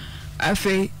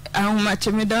afi ahuma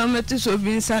cheme da meti so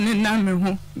bi nsane na me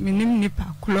ho minim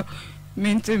nipa klo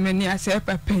mente meni ase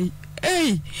papa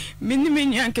yi minim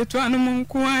nya keto anu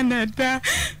munku ana da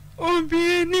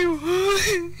obi ni ho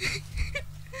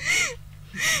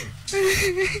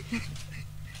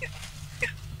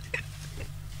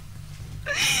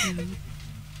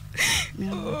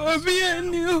obi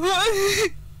ni ho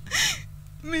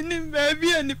minim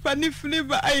baby ani pani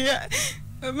flavor aya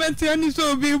menti ani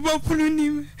so bi bopulu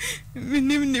ni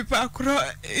minim ni pakro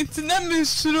itina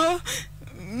misro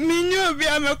minyo bi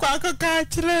amekwa akaka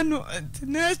kire no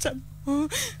itina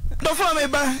dofo me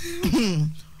ba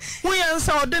wo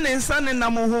yansa ode ne nsa ne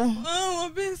nam ho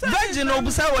virgin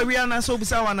obusa wa wi ana so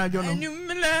obusa wa na jo no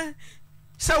enumle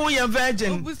sa wo ya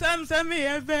virgin obusa msa me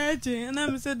ya virgin na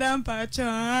mse dampa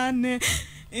chane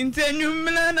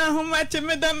Intenyumla na homa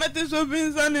chemeda mate so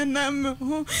binzane na me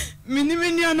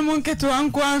minimini anu monketo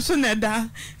anko anso neda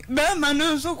be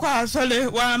manu so kwa sole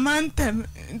wa mantem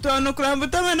to no kura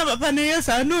butama na papa ne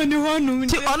yesa no ni honu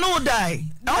ti ono die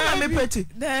na me peti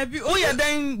wo ye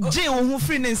dan je wo ho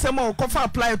free ne nsem o kofa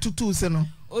apply tutu se no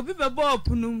obi bebo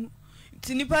opunu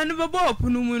ti nipa no bebo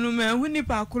opunu mu no ma hu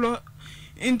nipa akolo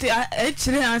nti e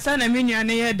chire ansa na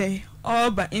menuane ye de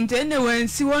oba nti ne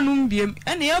wansi wonum biem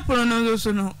ene ye pono no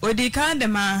so no odi kan de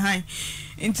ma han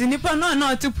nti nipa no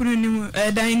na otipuru ni mu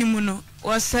dan ni mu no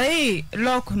wasai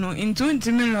lock no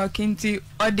nti mi lock nti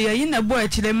odi ayi na bo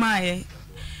achire maaye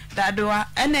dadoa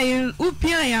ene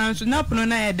upia ya so na pono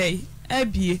na ye dai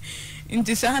abie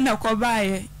nti sa na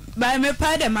kobaaye ba me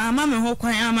pa de mama me ho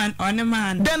kwan ama one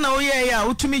man den na oye ya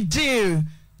utumi je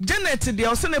Janet de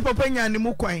o se ne papa nya ne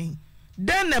mu kwan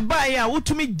den na ba ya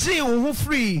utumi je wo ho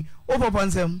free o papa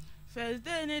nsem first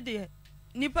day ne de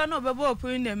nipa no bebo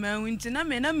opun de ma nti na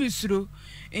me na misuro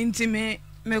nti me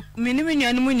ni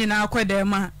menua no nyina akwede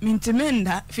ma nti me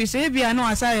nda fi se bia no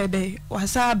asaye de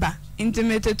wasaba nti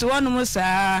me tetu wono mo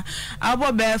saa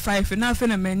abo be 5 na fe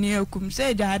na mani akum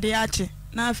se jade ache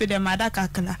na afi de madaka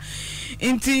kala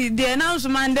nti the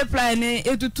announcement de plan ne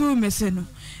etutu meseno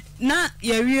na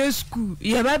ye wie school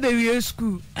ye ba be wie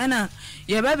school ana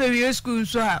ye ba be wie school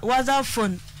so a WhatsApp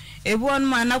phone ebu on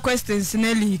ma na questions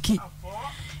na liki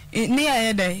ni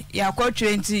ya de ya kwa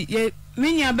 20 ye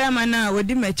minya be ma na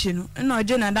odi machi no na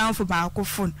oje na danfo ba ko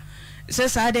phone se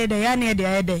sa de ya na de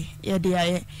ye de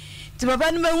ye ti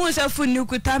baba no be hu se phone ni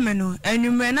kuta me no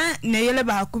anwume na yele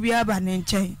ba ko bi aba ne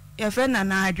nchen ye fe na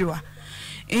adwa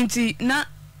nti na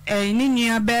ni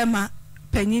nua be ma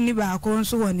panyini ba ko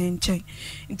nso woni nchen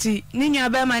nti ni nua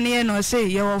be ma ne ye no se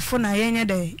ye wo fo na ye nye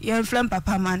de ye mflam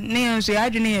papa man ne ye nso ya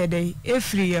adwene ye de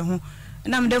efri ye ho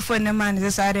na mde fo ne man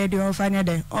se sa de ofa nye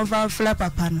de ofa fla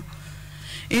papa no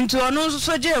nti ono nso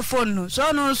so je phone no so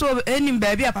ono nso enim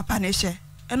ba bia papa ne hye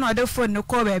e na ode phone no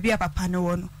ko ba bia papa ne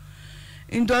wo no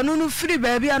nti ono no free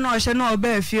ba bia na o hye na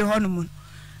oba afie ho no mu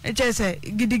e che se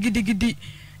gidi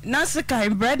na sika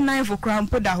bread knife for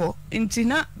crampo da ho nti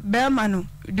na be ma no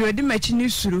de odi machi ni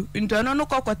suru nti ono no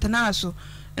kokotena aso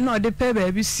na ode pe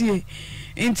ba bi sie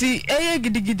nti eye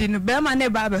gidi no be ma na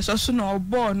ba be so so na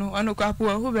obo no ono kwapo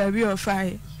ho ba bi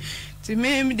ofai ti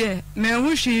me de me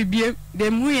hu hwe bie de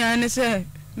mu ya ne se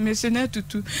me se na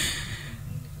tutu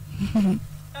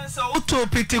so uto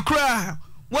pitikra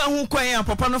wa hu kwan ya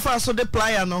papa no fa so de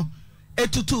plier no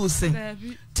etutu se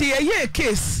ti eye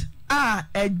case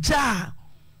eja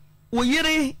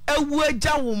Oyere ewu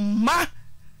eja wo ma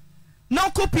na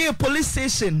kopie police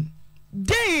station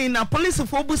dey na police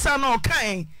for busa na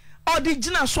okan odi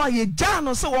gina so aye ja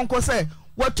no se wonko se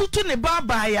watutu ne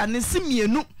baba ya ne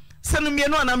simienu se no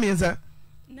mienu ana mienza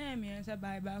na mienza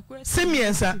baba ko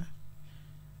simienza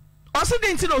oso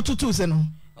de nti na otutu se no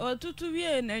otutu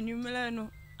wie na nwumele no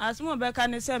asmo be ka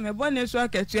ne se me bone so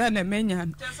akatua na menya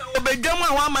no obedwam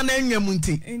a wa ma na nwam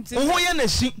nti wo ye na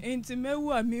shi nti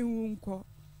mewu a mewu nko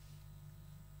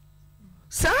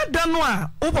sa da no a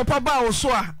wo papa ba wo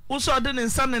so de ne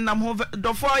nsa ne nam ho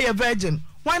dofo ye virgin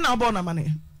why na obo na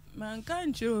mane man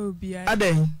kan che obia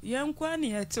aden ye nkwa ne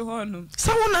ye te ho no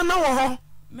sa wo na wo ho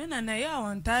me na ya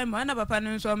on time ana papa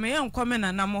ne so me ye nkwa me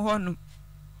na nam ho no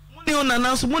muni ona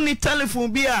na so muni telephone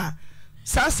bi a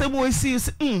sa se mo esi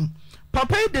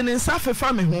papa de ne nsa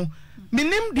fefa me ho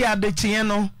minim de adekye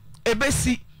no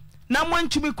ebesi na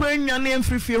mwanchumi kwa nwane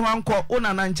mfrifie ho anko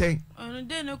ona na nchen ono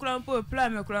de ne krampo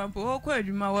plan me krampo ho kwa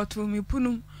adwuma woto mi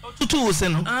punum tutu wo se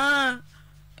no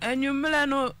enwumle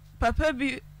no papa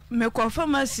bi me ko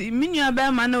pharmacy minua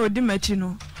ba ma na odi machi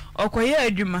no okoye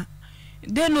adwuma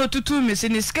de no tutu mi se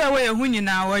ni ska we hu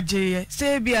nyina woje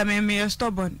se bia me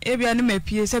stubborn e bia ne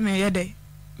mapie se me ye de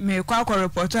me kwa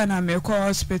report na me ko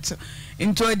hospital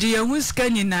into oje hu ska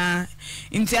nyina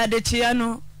inti adechia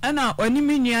no ana oni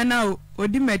minua na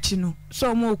odi machi no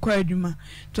so mo kwa adwuma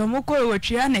to mo ko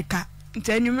wotwia ne ka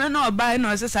ntanwume na oba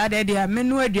na osesa de de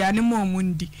amenu aduane mo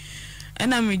mundi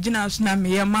ana me gina so na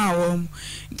me ye ma wo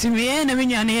nti me ye na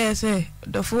minua ne ye se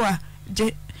dofo a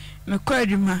je me kwa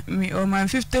adwuma me o man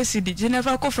 50 cedi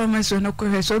Jennifer ko pharmacy no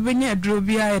ko so benya aduro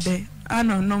bi a de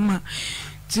ano no ma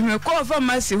ti me ko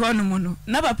pharmacy ho no mu no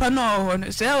na papa no ho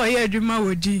no se wo ye adwuma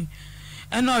wodi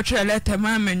ana o twa letter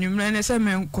ma menwumre ne se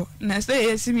me nko na se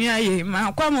ye simi aye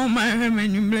ma kwa mo ma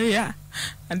menwumre ya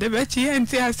ade ba chi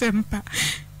enti asempa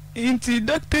inti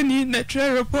doctor ni na try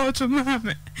report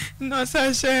mama no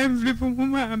sa shame vipu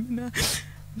mama na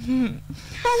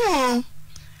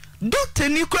doctor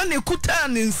ni kwa ne kuta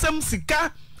ne nsam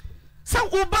sika sa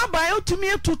ubaba ya utumi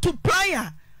etutu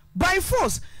plier by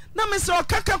force na me se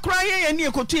okaka kra ye ni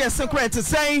ekotu ye secret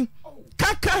say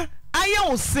kaka aya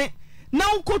wo se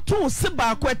na ukoto se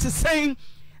ba kwete sen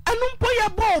anu mpo ya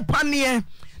bo pane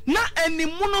na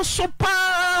animu no so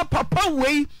pa papa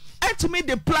wei etumi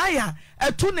de plier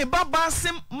etu ne baba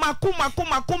sim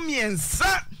mako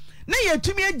miensa na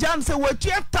yetumi agyan se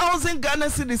watua 1000 Ghana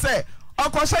cedis say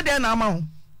okoshe de na ma ho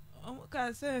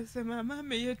ka se mama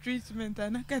me ye treatment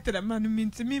ana katara manu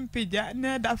mintimi mpija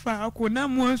na dafa akona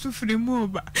mo sufri mo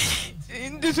ba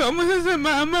ndi so mo se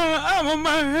mama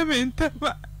mama me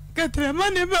ntaba katara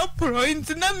mane ba pro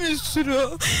intina mi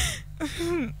suro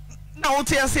na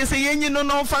uti asese yenyi no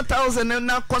 4000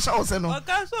 na kosa ose no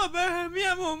ka so ba mi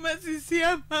am masisi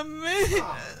amame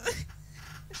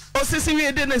o sisi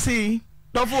we de na si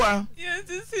dofua yes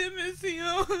sisi me si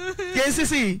o yes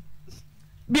sisi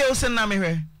bi o se na me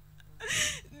hwe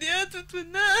dia tutu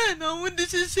na wundi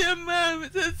sisi ma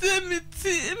se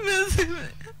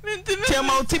minti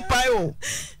tema uti paio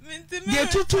dia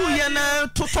tutu ye na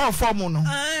tutu form no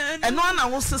eno na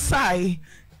wo sesai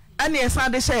ane esa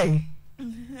de shey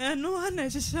eno ana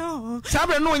shisho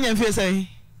sabe no nya mfe sai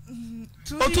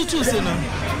o tutu se no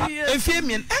efie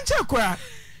mien enche kwa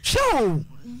show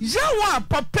yawa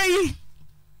papai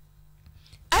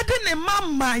ade ne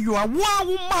mama yo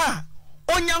awo ma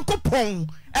onyankopon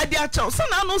ade acho se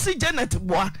na no si Janet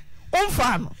boa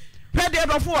onfa no hwede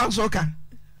dofo azoka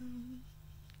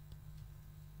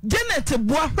Janet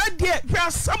boa hwede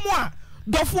hwa samwa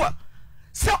dofo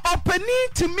se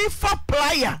opani to me for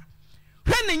plier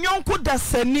hwe ne nyonko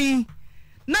dasani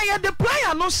na ye de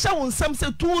plier no hye wonsam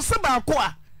se tu se ba ko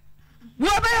a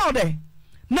wo ba yo de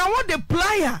na wo de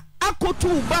plier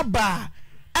akotu baba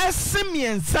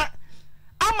asemiensa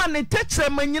ama ne techre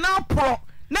manyina pro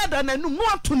na da nanu mu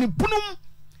ato ne punum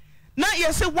na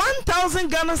ye se 1000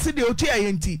 Ghana cedi otu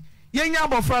ayenti yenya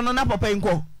abofra no na papa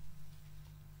nko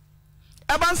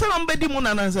abansema mbedi mu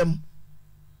nanansem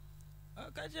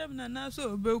akajem na na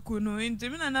so obeku no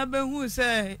intimi na na behu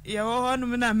se ye wo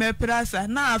honum na meprasa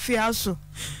na afia so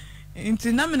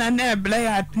inti na me na eble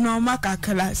ya no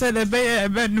makakala se de be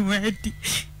ebe nu edi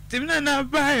intimi na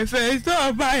ba e fe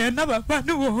so ba ya na papa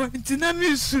no wo inti na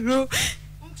mi suro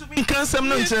untumi kansam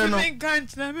no nche no intimi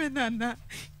kancha me na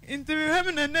intimi ha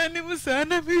me na ni musa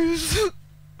na mi su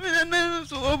me na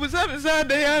so obusa me sa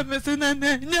de ya me se na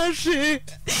nya hwe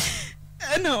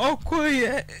ana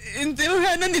okoye inti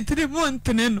ha na ni 3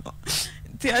 months no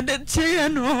ti ade che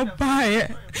no bae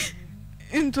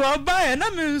into bae na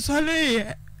me nsole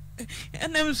ye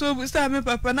enem so busa me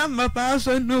papa na papa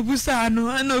so no busa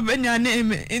no ana benya na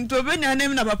me into benya na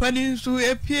me na papa ni nsu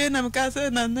epie na me ka se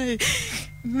na na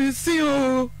me si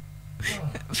o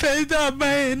feida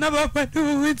bae na papa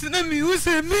no inti na mi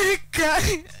use me ka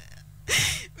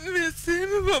Messi,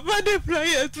 me papa de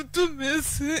playa tutu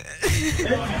Messi.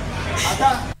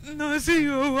 No see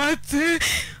you what?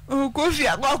 Oh, Kofi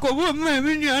Addo ko ma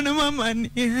mi nyana mama ni.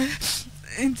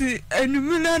 Inti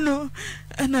enumulano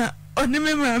ana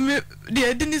onime mama de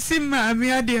adini si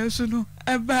mama ade so no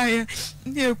abaya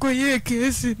ni ekoye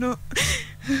kesi no.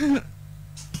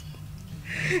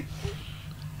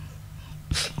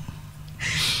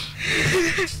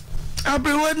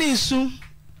 Abewa ni isu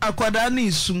akwada ni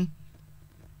isu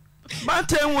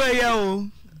baten we ya o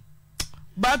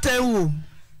baten wo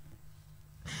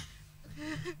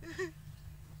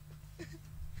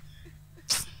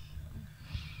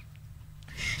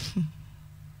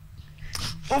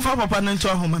ofa papa no nto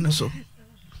ahoma no so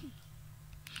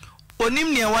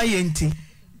onim ne wa yenti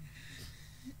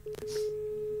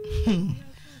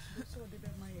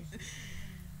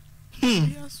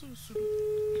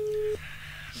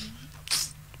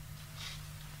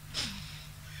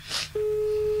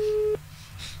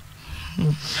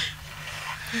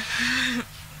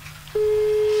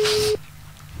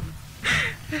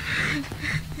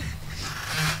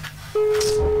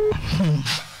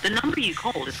The number you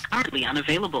called is currently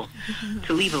unavailable.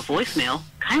 To leave a voicemail,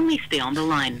 kindly stay on the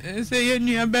line. Say you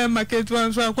near bear market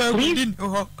one so I within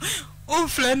oh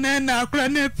flana na akra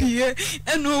pie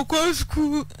and no go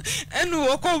school and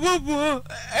no ko bobo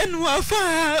and wa fa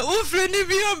oh flani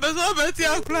bi on beso beti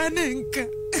akra nka.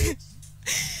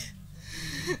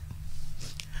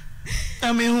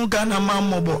 I mean who Ghana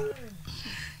mamobo.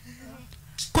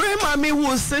 Kwe mami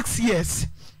wo 6 years.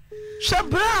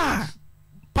 Shabra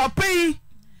papi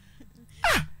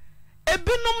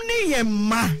ebinom ni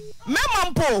yemma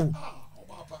memampo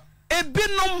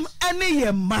ebinom ani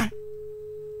yemma.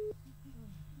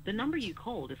 The number you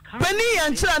called is currently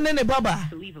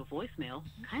to leave a voicemail,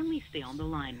 kindly stay on the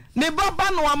line. Ne baba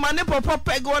no amane papa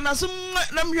pego na so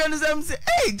na mhwe nzem se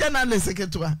eh journalist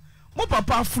ketwa mo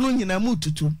papa funu nyina mu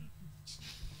tutu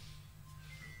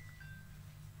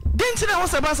denti na wo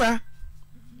se basa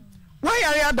Why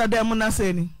are you that them na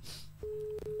say ni?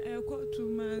 2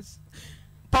 months.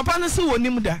 Papa no se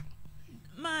wonim da.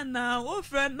 Man na wo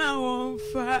friend na won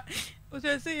fa. O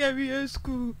say you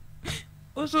school.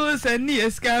 Also send me a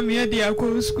scam here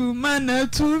the school. Man na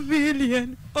 2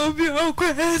 million. Obi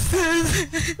okweses.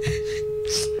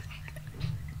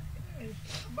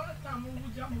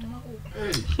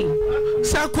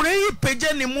 Sakure yi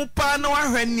peje ni mu pa na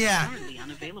wahwani a.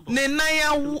 Ne nan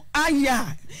ya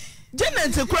aya.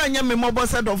 Janet kura nya me mobo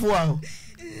said of wow.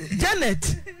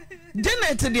 Janet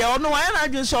de ono wa na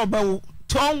adwen so obawo.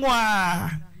 Tonwa.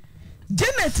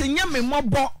 Janet nya me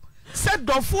mobo said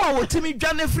of wow wotimi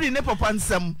dwane free ne papa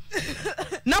nsam.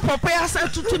 Na papa ya sa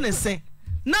tutu ne se.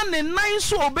 Na ne nan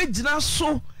so obegina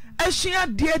so ahia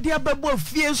de ababo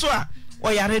afie so a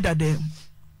oyare dade.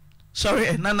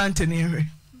 Sorry, Nana Antony.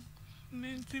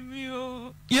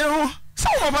 You so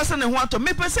obasa ne ho ato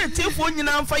me pese tiefo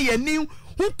nyina mfa ye ni hu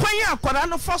kwan akwara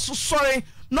no fa so sorry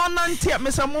no nante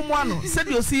mesa momo ano said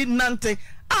you see nante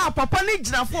papa ne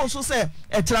gina fo so se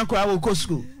e tira kwara wo ko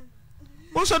school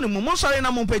mo so ne mo sorry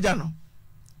na mo peja no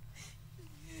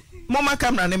mo ma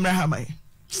camera ne mra ha mai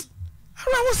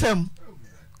ara wo sem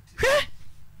hwe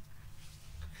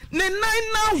ne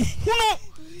nine na huno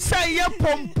say ye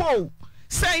pompo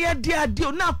say ye dia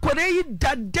na kwara yi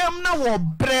dadam na wo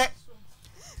bre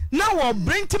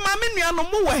nti ma me nua no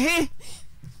mo wo he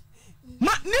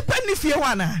ma nipa ni fie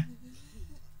wana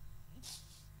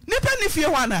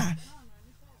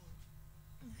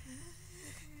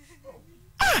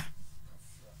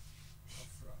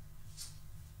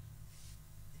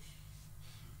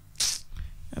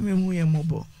ame mu ye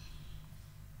mobo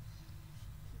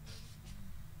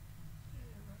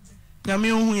ame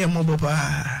hu ye mobo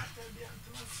pa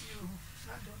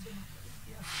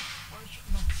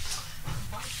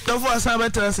Tofu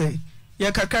asabetra say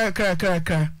ya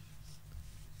kakra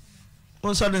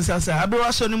on so den sasa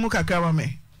abewa so ni mu kakra ma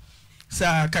me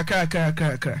sa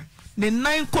kakra ne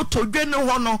nan kotodwe ne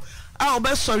ho no a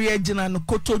obesori agina no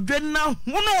kotodwe na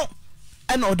hono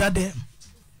e na odade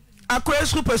akra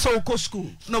school person ko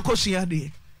school no ko sia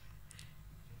de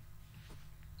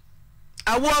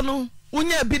awo no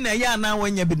unya bi na ya na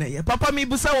wanya bi na ye papa mi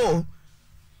busa wo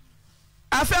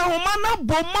Afia homa na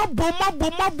boma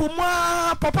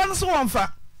papa no so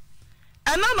wonfa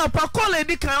ena na pa call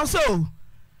edi kan so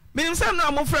minim se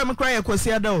na mo frem kra ye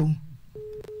kwasiada o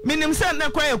minim se na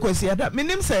kra ye kwasiada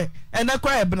minim se ena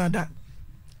kra ye benada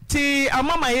ti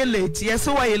amama ye late yes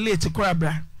wa ye late kra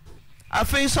bra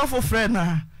afei so for friend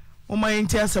na o ma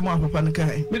enti asem a papa no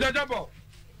kai Mr. Jampo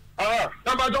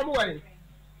na ba domo wai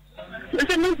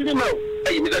Mr. Nintini mo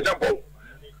Mr. Jampo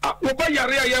wo ba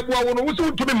yare ya ye boa wo no wo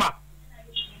so tumi ma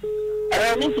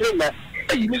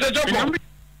Mr. Jampo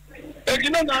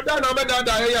Egina na da na me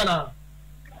da ya na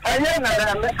anya na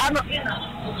da me ano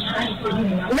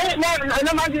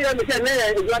na ma di me se ne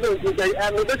egwa do me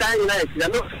do da ina ya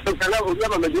no kana o ya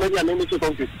ma me do ya me so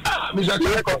konfi Mr.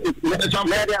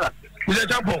 Jampo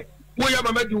wo ya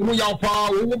ma me di wo ya pa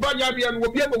wo ba ya bia no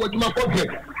bia ma waduma konfi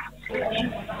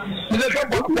Mr.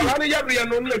 Jampo wala ni ya bia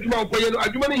no ni aduma ko ye no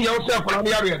aduma ni ya o se afara ni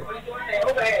ya bia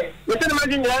Mr.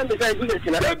 Imagine ya me say business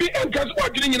na baby enkas ko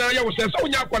adwini nyina ya wo se so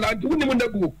nya akwala nti wo ni mu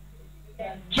ndabu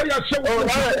so ya so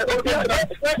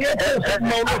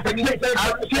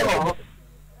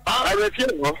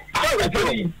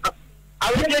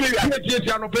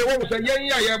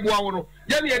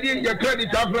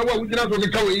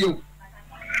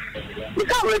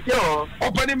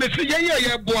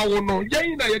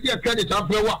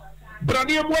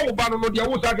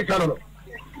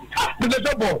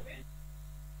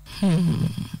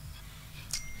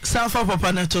Safa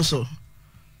papa na toso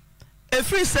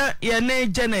Efri se ye ne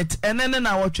Janet enene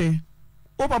na wotwe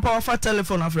o papa wa fa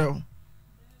telephone afre o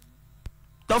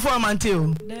Tofo amante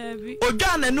o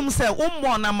Oja na num se wo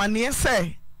mo na mane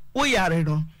se wo yare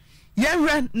no ye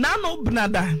hwe na no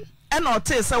bnada e na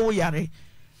ote se wo yare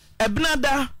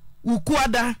ebnada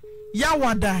wukuada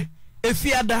yawada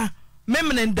efiada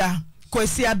memnenda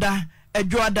kwasiada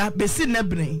edwoada besi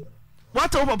nebne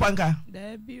what o papa nka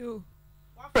Debi o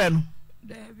friend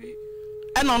Debi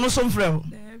e na no so mfre o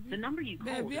The number you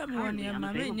called Debi is am currently woni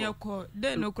ma me unavailable. nya call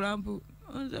de no krampo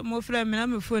mo frɛ me na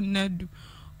me phone na du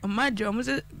o ma je o mo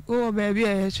se o baby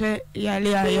e hwe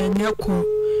yale ya nya call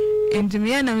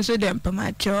entimi ya na me so de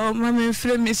mpama che o ma me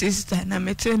frɛ me sister na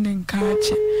me te ne nka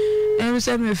che em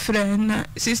se me frɛ na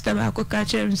sister ba ko ka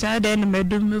che me sa de na me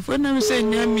dum me phone na me se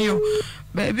nya mi o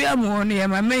baby am woni ya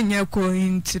ma me nya call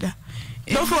intira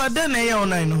Tofo ade na ye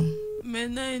onai no me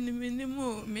na ni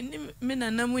minimo me na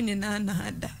na mu nyina na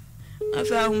ada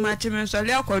afa umache me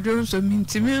sole akwadwo nso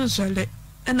mintimi nsole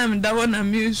ana me dawo na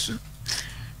mesu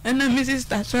And I'm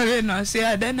Mrs. Sorry, no,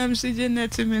 say, then I'm sitting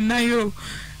at me now, you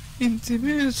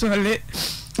intimate solid.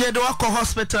 You do walk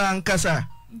hospital and Kasa.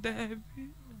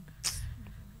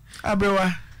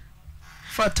 Abewa.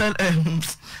 Fatal.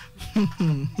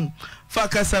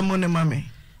 Fakasa money, mammy.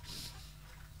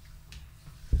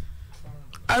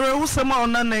 I will some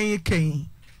on none king.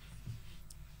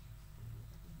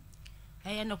 I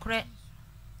am no credit.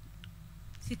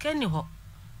 See, can you hope?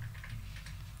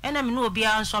 And I know be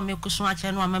on some milk swatch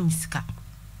and one miska.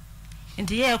 And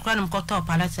the air cranum got up,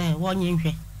 I say, 1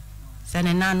 year. Send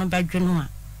a nano bedroom.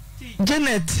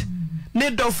 Janet,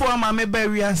 need of four mammy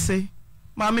berry and say,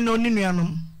 Mammy no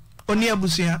ninianum, or near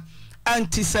Busia,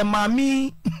 Auntie say,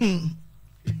 Mammy.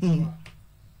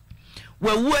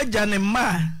 Well, where Janet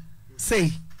Ma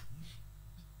say,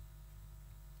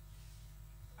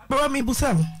 Brami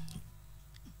Busam.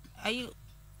 Are you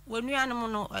when we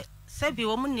animal? Sabi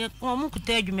woman could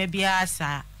tell you maybe I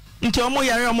saw. Into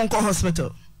Oyerepa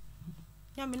hospital.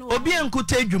 Obian could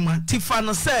tell you,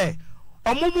 Tifano say,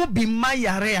 Omumu be my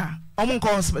yarea, Omunko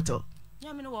hospital.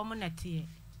 Yamin woman at tea.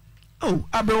 Oh,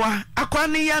 Abewa,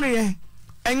 Aquani Yare,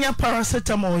 and your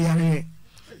paracetamol yare.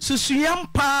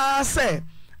 Susuyam pa say,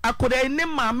 I could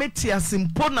name my metias in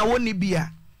Pona woni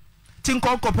bia.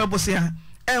 Tinko Copebosia,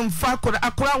 and Fakor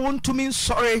Akra wontumi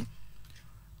sorry.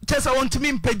 Just I want to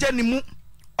mean Pejanimu.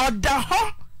 Oda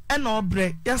ho and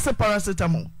obre yase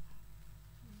paracetamol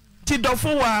ti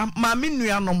dofo wa mami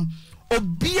nuanom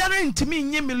obiare ntimi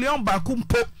nye million ba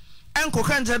kumpo enko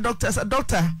kanje doctor sa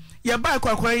doctor ye ba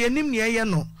kwakwa ye nim ne ye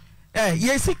no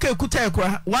ye sika ekuta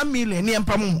ekwa 1 million ne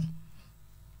empam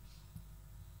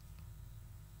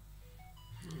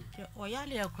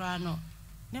oyale ekra no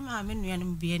ne mami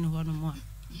nuanom bie ne ho no mo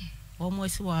o mo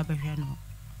si wa behwe no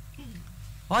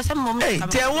o se mo me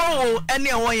te wo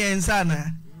ene wo ye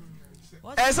nsana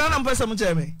esa na mpesa mu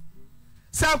cheme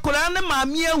sa kula ne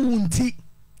maami awunti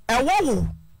ewo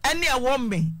ene ewo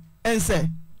me ense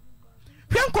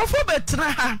hwe nkofo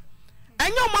betra ha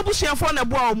anya omabusuafo na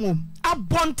boa omo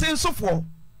abonten sofo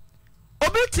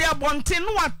obiti abonten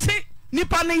no wate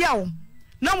nipa ne yawo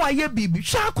na waye bibi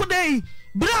hwa kodai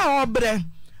bra obre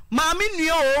maami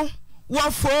nuo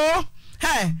wofo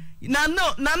he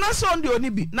na so ndi oni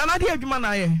bi na de adwuma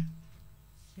na ye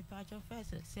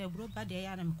say bro bad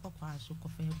ya na mkokwa so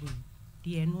kofa ebo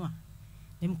die no a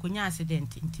nem konya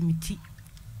accident intimity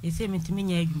ese mentimi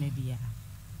nya adwuma bia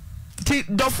ti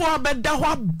dofo abeda ho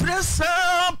abresa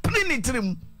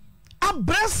prinitrim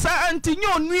abresa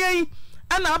antinyo nuei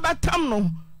ana abatam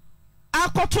no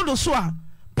akoto do so a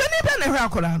pani be na hwe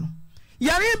akora no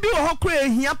yare bi wo hokora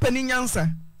ehia pani nyansa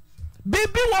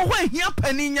bibi wo ho ehia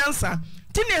pani nyansa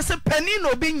ti ne se pani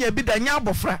no bi nya bi da nya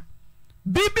abofra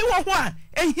bibi wo ho a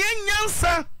ehia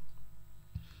nyansa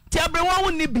ti abrewa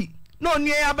wo ni bi na onu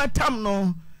ya batam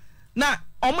no na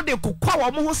omo de kokwa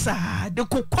wo mo ho saa de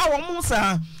kokwa wo mo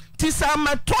saa ti sa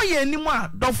mato ye ni mu a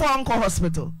dofo anko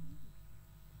hospital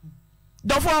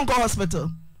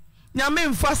nyame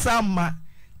mfa saa ma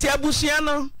ti abusia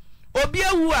no obi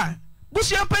awu a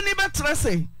busia pani betra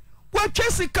se kwa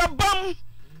twesika bam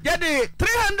ya de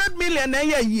 300 million na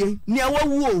ye ni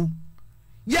awu o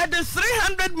ya de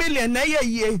 300 million na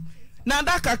ye na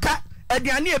da kaka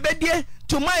aduane ebedie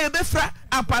tuma ebefra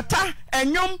apata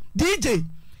enyom DJ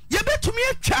yebetumi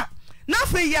atwa na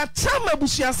fe ya chama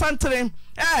busia santre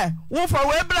wo fa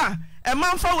webra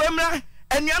emanfa wemra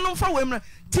enuanom fa wemra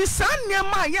ti sanne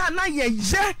ma ya na ye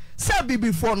je sa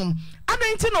bibifo no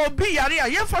adenti na obi yare a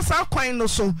ye fa sa kwan no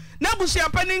so na busia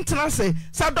pani ntena se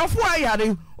sa dofo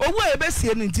ayare owo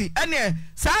ebesie nti ene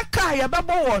sa ka ya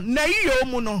bebo wo na yiyo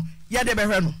mu no ya de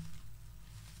behwe no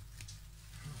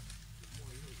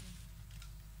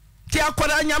ti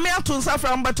akoda nyame ato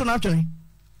nsafra mbato na twene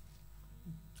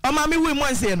o ma mi wi mo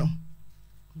nsie no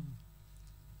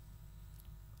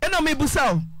eno me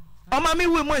busao o ma mi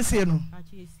wi mo nsie no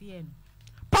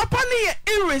papa ni ye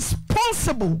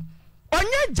irresponsible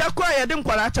onye jakwa ye de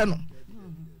nkwara acha no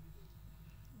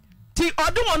ti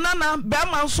odun onana be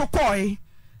ma nso koi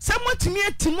se motimi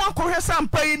etimu akohwe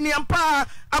sampa yi ni ampa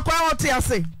akwa wote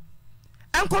ase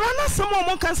enkwara na semo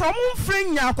mo kan sa mo mfre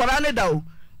nya akwara ne dawo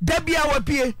dabia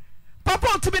wapie papa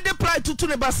otimi de pride tutu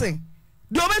ne basen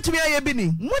de obetimi aye bi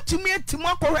ni motimi etimu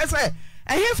akohwe se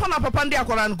ehe fa na papa ndi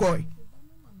akwara ne koi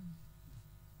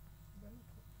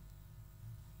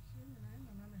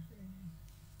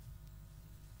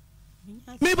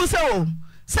maybe so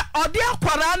sa odi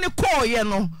akwara ne koye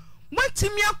no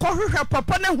matimi akohwehwe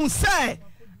papa na hu sai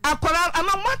akwara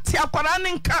ana mati akwara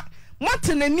ne nka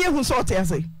mati na ni hu so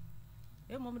otiase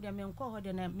mom de me nko ho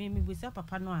de na me busa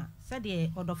papa no a se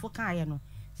de odofo kan ye no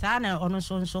sa na ono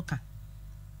so ka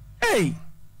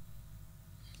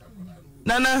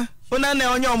Nana, unane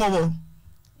onye omobo.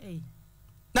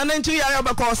 Nana ntu yare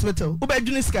obako hospital. Ube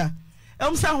juniska.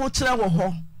 Emsa ahokyere wo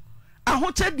ho.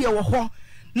 Ahokyere de wo ho.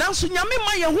 Nanso nyame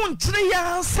ma ye ho nkyere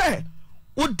ya se.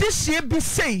 Odehye bi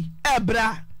sei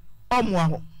ebra omwa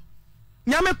ho.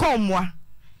 Nyame ko omwa.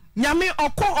 Nyame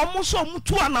okọ omuso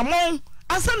omutu anamon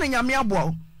asa na nyame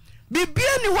abo.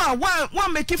 Bibia ni wa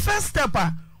make first step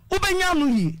a ubenya no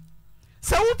yi.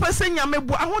 Se wo pese nyame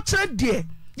bo ahokyere de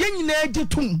ye nyina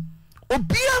agitum.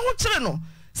 Obia ahokyere no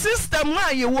system na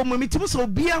ye wo mamitim so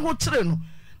obia ahokyere no.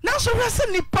 Na so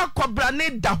hwese nipa kobra ne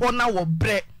da ho na wo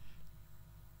bre.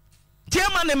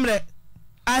 Tiema ne mre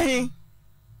ahe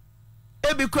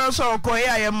ebi kwa so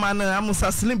okoye ayema na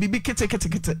amusa slim bibi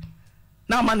kete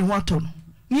na amane ho ato no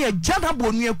ni agada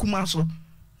bo nu akuma so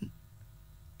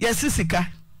yesisika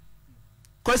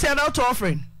cause you not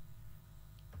offering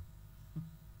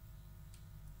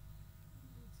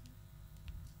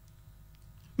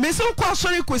me so kwa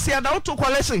sorry kwesi ada auto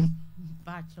collection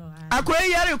akoye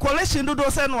yare collection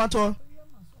do se no ato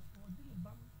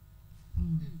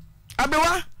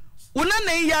abewa una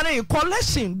na yare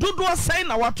collection do se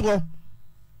na wato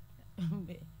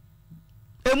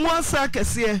emu asa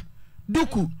kese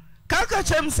duku kaka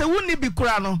chem se wuni bi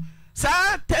kura no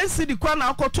sa tensi di kwa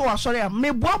na akoto asori a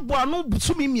me boaboa no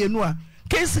busumi mienu a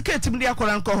case ketim di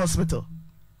akora nko hospital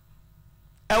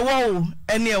ewo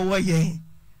ene ewo ye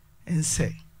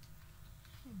ense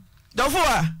dofo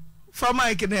a for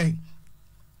Mike ne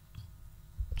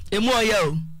emu oye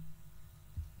o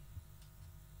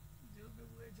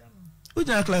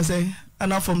uja class eh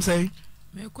ana from say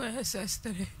me ko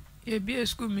sister ye bi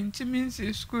school min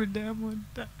school da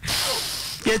monta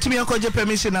ye timi akoje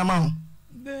permission ama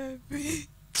baby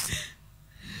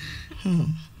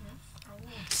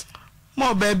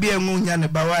mo baby enwunya ne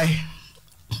bawai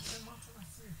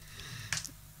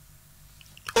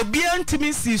obi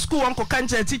antimi si school won ko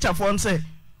kanche teacher for say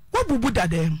what bubu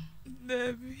dadem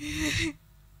baby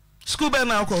school be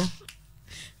na ko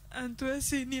Antwi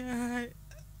senior high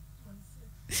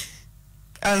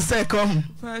and say come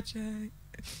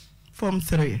form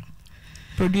 3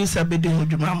 producer bedin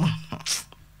ojumama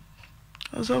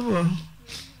aso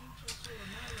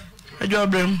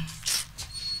ajobrem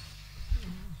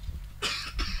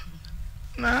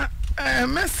na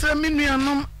mesra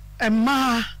minuanom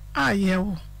ema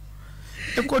ayewo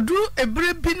ekodu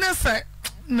ebre bi na sa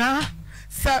na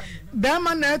sa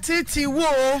bema na titi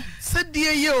wo se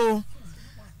die ye o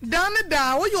dan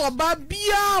da wo yo ba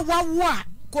bia wawa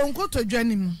konkoto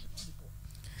dwanim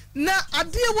na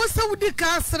ade wo se wudi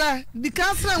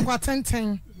kasra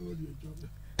nkwatenten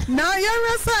na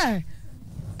yere se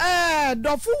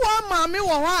dofo wa maame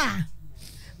wo ho a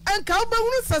enka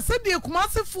obehunu sasede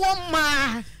kumasefo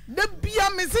ma da bia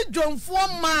mese dwonfo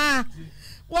ma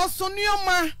wo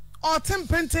sonoma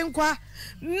otempenten kwa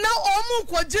na omu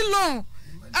kwagilon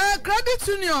credit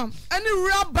union any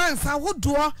real banks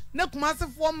ahodo na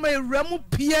kumasefo ma ewramu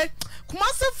pie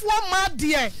kumasefo ma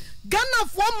de Ghana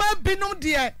fo ma binom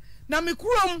de na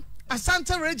mekurom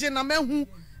Asante region na mehu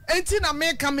enti na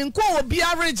meka menko obi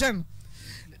region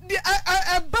the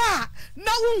ba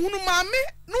na wohunu maame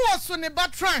no woso ne ba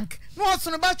trunk no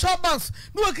woso ne ba chobas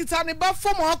no okita ne ba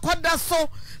fom akoda so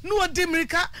no odi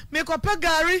mirika mekopa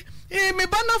gari me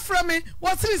ba na fra me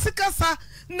wosiri sikasa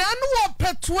na no wo pe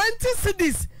 20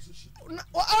 cedis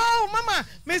oh mama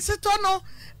me sito no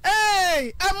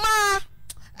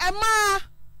ama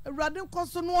Radin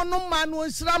koso no no ma no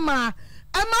nsirama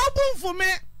ama obunfu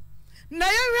me na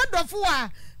ye hwe dofo a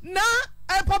na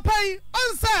papa yi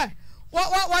onse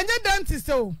wanye dentist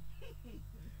o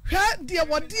hwe de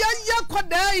wode aye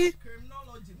kodai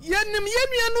yenim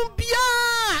yenuanu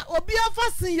bia obi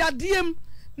afasin yadiem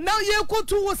na ye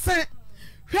kotu wo se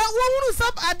hwe wo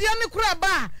sab ade ne kura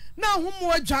ba na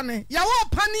homo adwane ya wo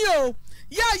pani o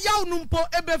ya unumpo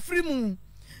ebefri mu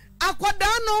akoda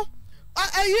no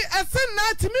ayi esen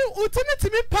na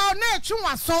timi pa na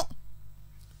etwa so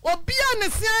obia ne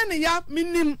sian ne ya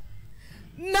minim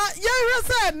na ye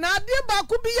hwese na ade ba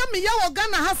ko bi ya me ya wo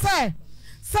Ghana ha se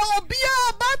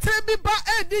obia ba tre bi ba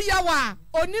edi ya wa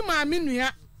oni maame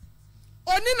nua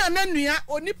oni nana nua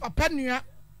oni papa nua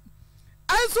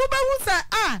anso be hu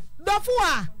se dofo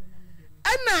a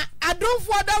ena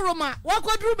adonfo da Roma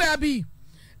wakodru baabi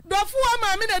dofo a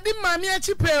maame na di maame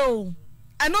achipe o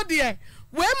eno de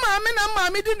we maame na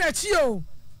maame di na chi o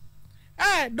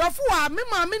dofo a me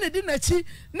maame na di na chi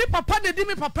ni papa de di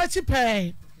me papa chi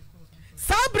pe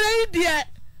sabre de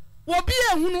wo bi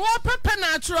ehunu wo pepe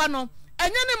na atro no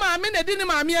enye ni maame na di ni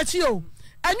maame achi o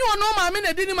enye ono maame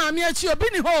na di ni maame achi o bi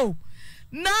ni ho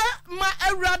na ma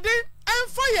awrade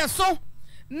emfa ye so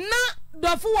na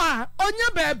dofo a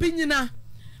onye baabi nyina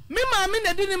me maame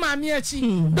na di ni maame achi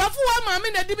dofo wa maame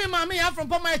na di me maame ya from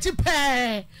poma achi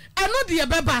pe eno de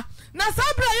beba na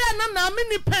sabra ya na me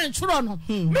ni pen churo no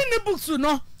me ni books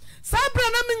no sabra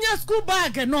na me nya school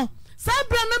bag no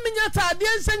sabra na me nya tade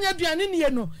nsenya aduane ne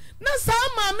no na sa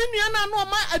maame nua na no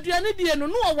ma aduane de no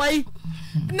no wai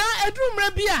na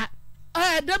edumra bia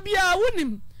da bia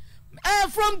wonim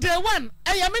from day one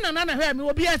me nana na hwe me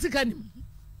obi atika nim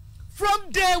from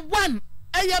day one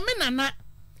me nana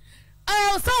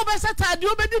so obesa tade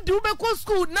obedi ubeko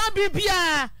school na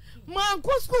bibia man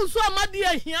ko school so amade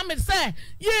ahia me say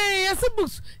yes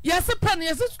books yes pen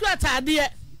yes school tade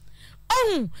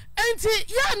enti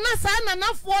ya na sa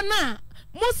nanafo na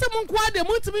musem nko ade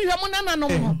mutimi hwe mo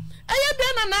nananom ho de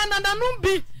nananom bi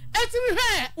etimi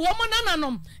hwe wo mo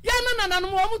nananom ya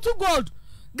nananom wo mutu gold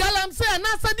galam say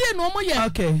na sade no mo ye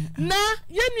okay na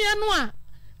ye nua no a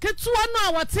ketua no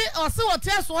a wote ose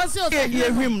wote aso ose ye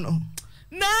hwim no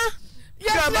na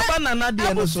ya baba nana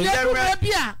de no so ya hwe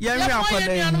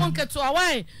akoda no ketua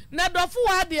wai na dofo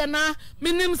wa de na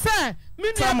minim say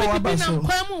minua bi na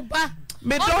kwamu ba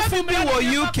me dofu bi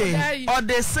wo UK or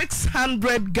the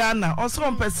 600 Ghana or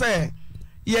some person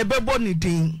ye bebo ni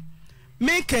din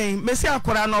me ken me se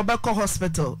akora na obeko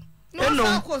hospital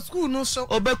no school no so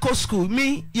obeko school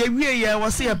me ye wie ye wo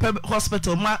se ye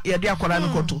hospital ma ye de akora no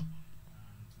koto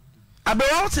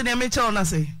abewa wote ne me che na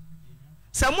se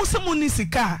musemu ni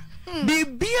sika bi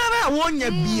biara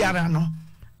wonya biara no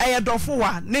eye dofu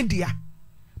wa ne dia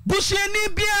buhie ni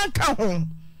bia ka ho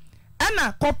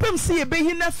ana kopem si ye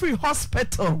behi na free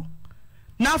hospital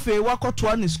na fe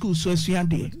wakoto na school so asua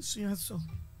de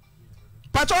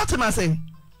pato otima se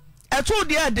eto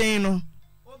de aden no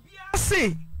obi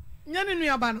ase nya ne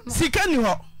nuaba no sika ni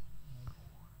ho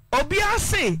obi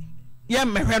ase ye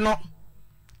mehwe no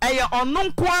eye ono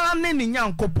nkoara ne ni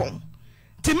nyankopon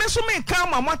ti me so me ka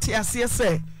ma mate ase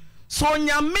se so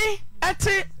nyame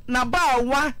ate na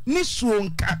baawa ni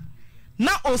suonka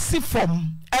na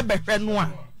osifom ebehwe no a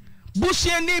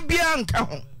bushie ni bia nka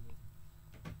ho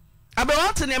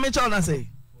abewate ne me chona say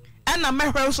ana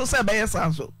mehwe so se be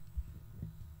yesa so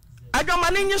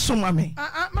adwama ne nye so mame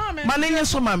mame nye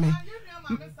so mame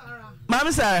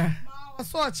mame Sarah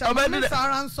so cha mame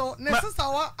Sarah so ne sister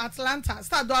wa Atlanta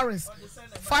Star Doris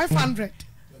 500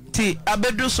 ti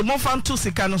abedu so mo fan to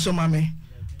sika no so mame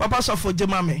papa so for je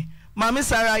mame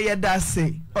Sarah ye da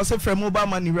say o se frem oba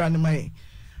mani ra ne mai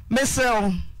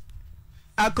mesel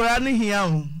akora ne hia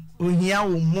o ohia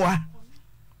wo moa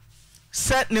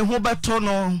set ne ho beto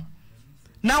no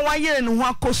na wayere ne ho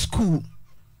akọ school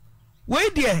we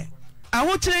die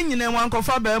ahokyere nyine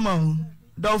wankofa ba ma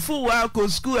dofo wa akọ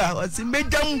school a osi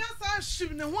medam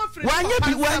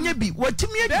wanya bi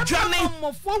watimi adwane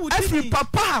afi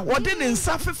papa wode ne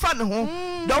nsa fefa ne ho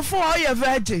dofo o ye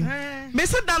virgin me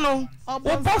se da no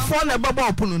wo bofo na baba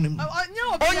opono nim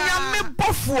onya me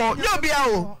bofo nyobia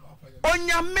o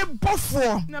onya me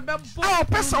bofo a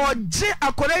pesa oje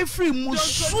akora free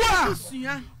musua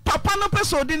papa no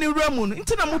pesa odi ni ramu no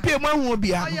ntina mo pie mo ahu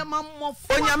obia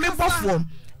onya me bofo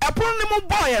epon ni mo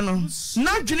boy no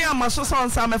na dwene amaso sa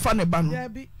onsa mefa ne ba no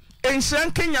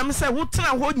enhran kenya me se wo tena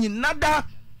ho nyinada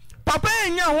papa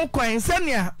enya ho kwan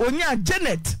senia onya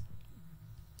Janet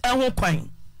ho kwan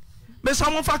me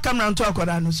so mo fa camera nto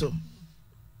akora no so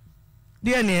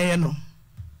de ne ye no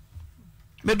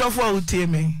me dofo a utie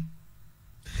me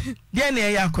de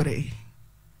ne ya akore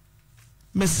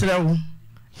mesrewo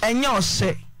enya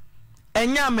ose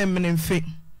enya memmenemfe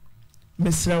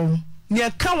mesrewo ne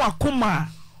ka wakoma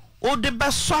o de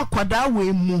beso akwada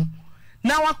we mu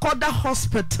na wakoda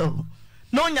hospital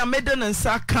no nya mede ne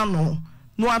nsa ka no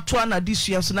no ato na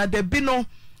disua so na de bi no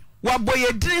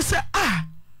waboyedire se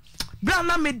bra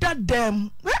na me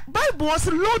dadam Bible was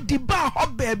Lord di ba ho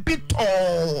ba bi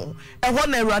to ehwo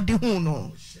na awrade hu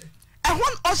no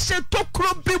ehon ose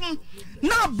tokro bim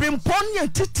na brimpon ye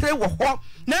titre wo ho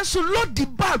na so Lord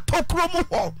ba tokro mu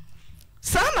ho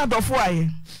sana dofo aye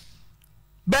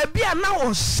ba bia na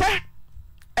wo se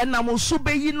enam so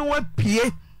beyi no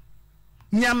apie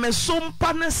nyame so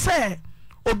mpa ne se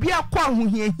obi akwa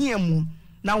ahohiahia mu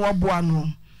na woboa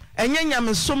no enye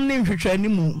nyame som ne nhwehwani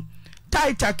mu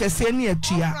taita kese ne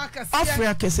atua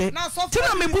Afia kese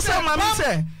tina mebusa mama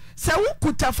se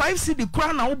wukuta 5 cd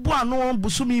kra na woboa no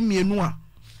busumi mienu a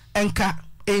enka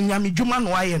enyame dwuma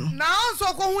no aye no na onso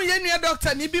ko hu ye nua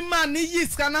doctor ni bi man ni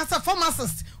yiska na sa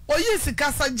pharmacist o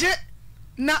yisika saje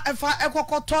na efa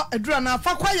ekokoto adura na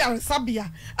afa kwa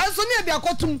yaresabia enso ne de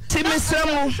akotum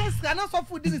timisemu na so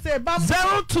food ni say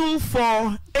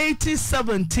 024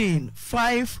 8017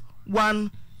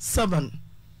 517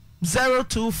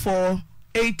 024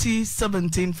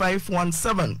 8017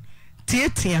 517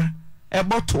 tietia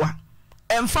ebotoa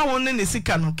emfa won ne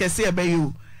sika no kese ebe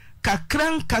yo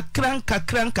kakran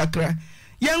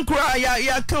yenkura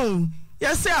ya kan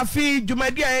ya se afi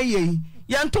dwumadi ayeye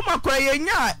yentoma kora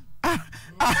yenya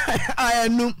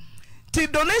anu ti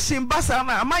donation basa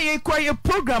na ama ye kwa ye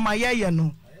program ayeye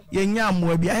no yenya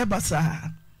amoa bi aye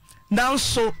basa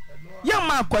nanso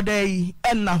yama akoda yi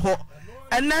enna ho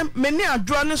ena meni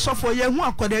adro ne sofo ye hu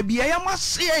akoda bi ye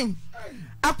masien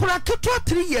akura keto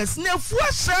 3 years na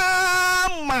fuwa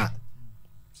sama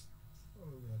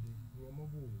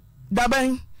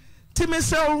daben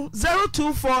timisel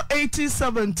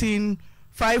 024817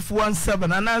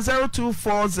 517 and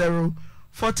 0240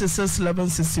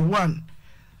 461161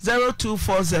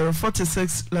 0240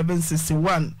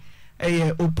 461161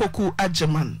 Opoku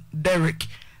Ajaman Derek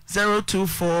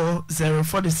 0240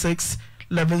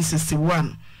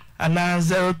 461161 and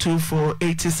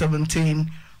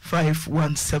 024817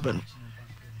 517.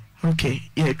 Okay,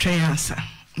 train answer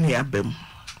near Bem.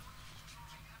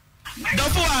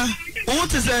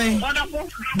 What is say?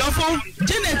 Dofo,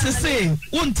 Janet is say,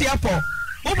 won't yapo.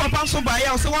 O papa so buy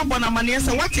out so one money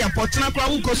and what your potna kwa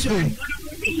uko so.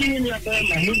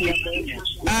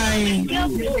 Ai.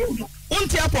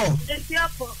 Won't yapo.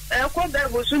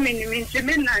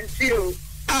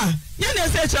 Ah, you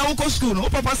say cha uko school. O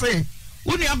papa say,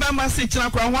 woni abema say china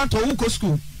kwa want to uko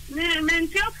school. Me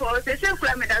tiapo, se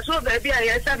kwa me da so baby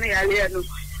ayesa me yale no.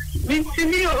 Me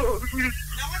o.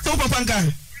 So papa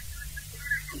nka.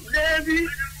 Baby.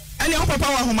 Ani o papa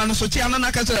wa homa no so chi ana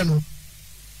na ka kire no.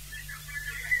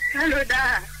 Hello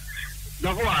da.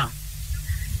 Dofo.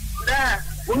 Da.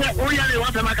 Oya le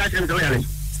wa pema ka kire to yale.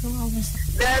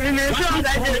 Baby me so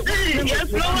ga je.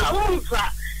 Yes, no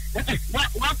ufa.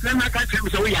 Wa pema ka kire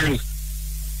so yale.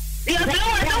 Yes, no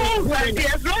ufa.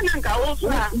 Yes, no nka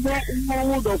ufa.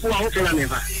 Wo dofo wa o fela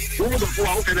nefa. Wo dofo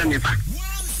wa o fela nefa.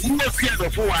 Mo fia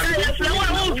dofo wa. Yes, no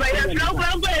ufa. Yes, no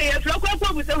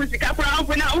kwa bu se usika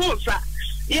kwa na ufa.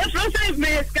 Yes, no say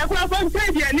me ska kwa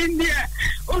India in India.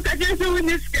 O ka je so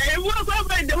ni ska. E wo kwa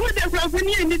ba de wo de kwa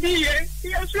ni ni di ye.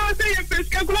 Yes, no say e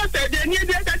ska kwa ta de ni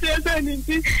de ka je so ni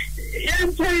ti.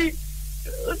 Yan say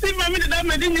o si mami de da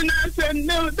me di ni na so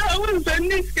no. Da wo so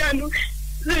ni ska no.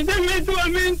 Le de me to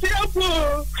me ti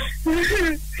apo.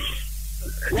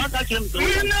 What I came to.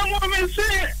 No mo me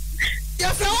say.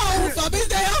 Your friend for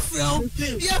business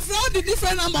your friend the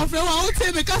different number of friend who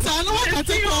say because I know what I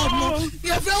take on.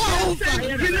 Your friend who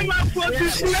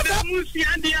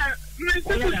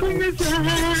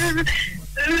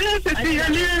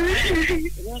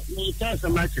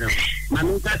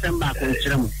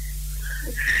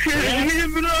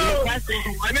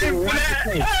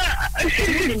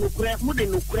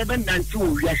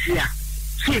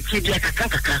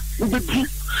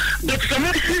but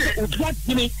someone would want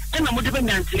me and I'm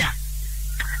dependent here.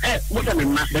 What I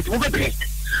mean, but we break.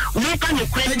 We can you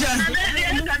question.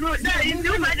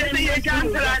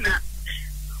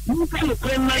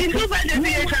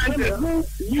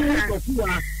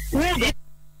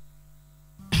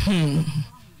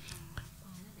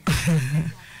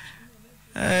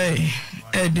 Hey,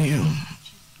 Eddie.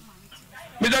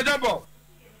 Mr. Jumbo.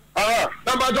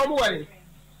 Number Jomu.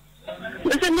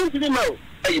 Listen, Mr.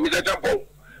 Hey, Mr. Jumbo.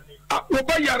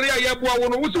 Oba yare ya bua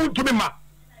wono wo so ntumi ma.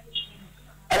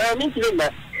 Hey,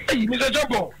 Mr.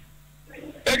 Jumbo.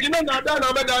 Ejina na da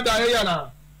na be da ya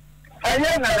na.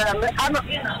 Anya na ano.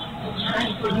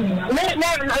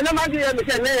 Na ma di ya me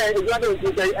se ne e gwa do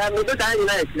ti me do ta ni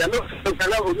na e no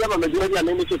kana o ya ma me do ya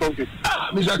me ni so confuse.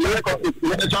 Mr.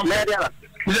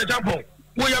 Jumbo.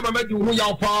 Wo ya ma me di wo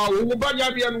ya pa wo ba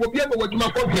ya bia no wo bia no waduma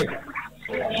confuse.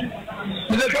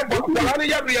 Mr. Jumbo, wala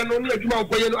ya bia no ni aduma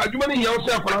ko ye no aduma ni ya o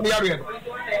se afara ya bia no.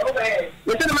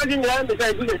 We tell ma di nyina me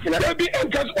say business na. Ebi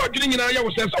enka so adwini nyina ya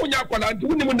wo se so nya akwala nti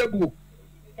wo ni mu nabu.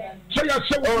 So ya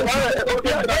se wo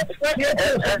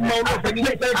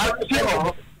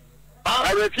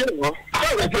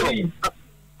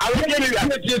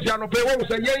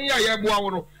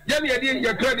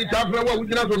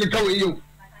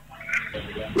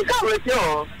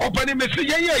Opani me se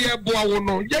ye boa wo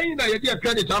no yen na ye de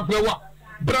credit afre wa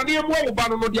brani e mo wo ba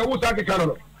no de wo sa ke kan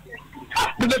no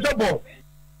Mr. Jumbo.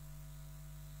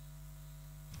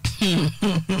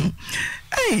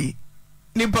 Hey,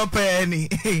 ni papa ni.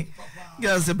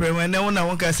 Girls brema na wona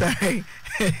won ka sai.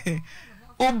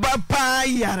 Oba pa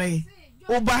yare.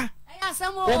 Oba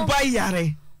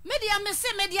yare. Media me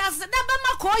se media da ba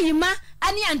makoyima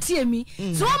ani antiemi.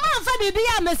 So ma fa bibi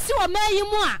ya me si o mayi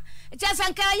mu a.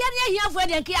 Chasanka ya hiafo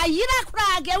de nke ayira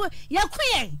kra ga ya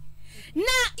kuye.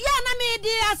 Na ya na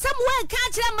media asem we ka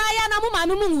kire ma ya na mo ma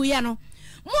no mu ya no.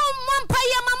 Mo mpa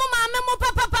ya ma mo ma me mo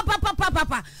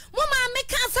papa. Mo ma me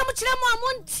ka asem kire mo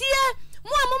amontie.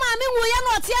 Mo ma me wo ya no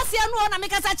wo na me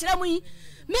kasa kire mu yi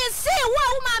me say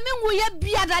wo ma me wu ye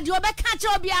bia da de obeka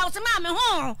kire obia o se ma me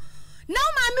ho na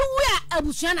ma me wu a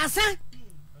abusua na san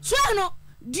so no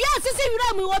dia sisi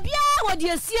wura mu obia wo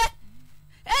de asie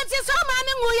enti so ma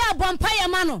me wu ya bompa ye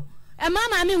ma no e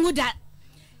ma me wu da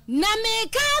na me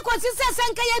ka ko sisi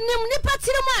sanka ye nim ni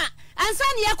patire mu a ansa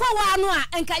ne ye kwa wa no a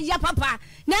enka ya papa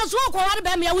na so ko wa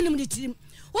be me ya wunim ni tirim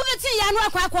wo beti ya no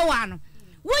akwa wa no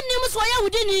wonim so ya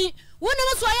wudini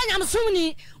wonim so ya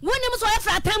nyamsumni wonim so ya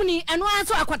fratamni eno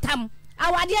anso akotam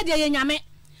awade de ye nyame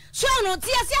so no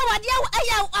tiase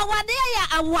awade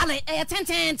ya awale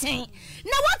tententen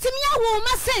na watimi awo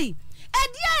masei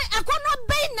edia akono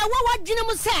bein na wo wadwene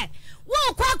mu se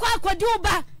wo kwa akwadi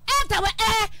oba etawe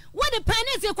wo de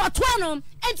panisi kwatoa no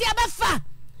enti abefa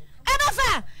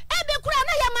ebe kura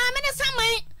na ya maame ne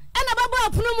saman ana babo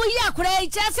apuno mu yi akura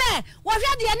ichese wo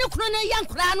hwe de ne kunu ne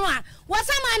yankura no a wo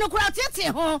saman no kura tete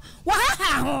ho wo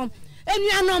ha ho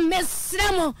enuano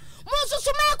mesremo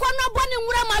mususu ma kwa no bone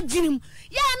nwura madwinim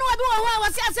ya no obi wo ho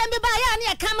wo se asem ba ya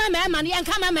ne kama mema ne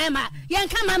yankama mema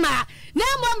na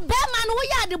mo be ma no wo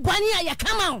ya de bone ya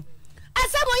yakama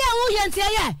asemo ya wo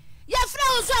yentie ya fra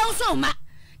wo so ma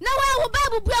na wo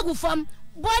babu buagu fam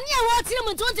bone ya wo tiri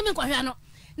mu tonti kwahwa no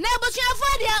na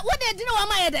bosuafo dia wo de dine wo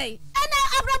ma yedai ana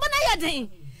abrabona yedai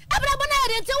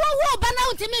ti wo ba na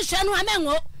untimi hwe no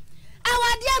amenwo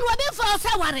awade an wo be for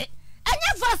sa ware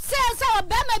anya for se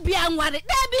oba ma bia nware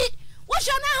dabi wo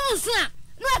hwe na ho nso a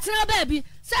no atena ba bi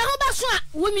se ho ba so a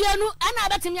wo mienu ana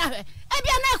abetimi ahwe e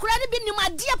bia na akura ne bi nim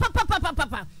ade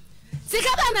papa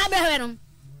sika ba na behwe no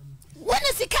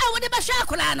woni sika wo de ba hwe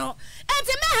akura no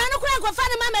enti me ha no kura kofa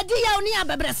ne mama di ya oni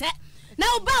abebrese na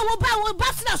wo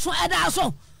ba sina so eda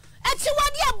so eti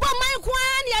wodi aboman kwa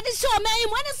ne ade show man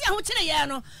mu ane se ho kire ye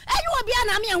no enyi obi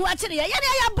ana me ho akire ye ne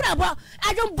ya brabo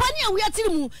adwonboni awu atiri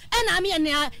mu ana me ne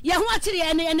ye ho akire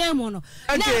ye ne na mu no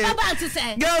na baba to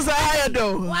say girls are hired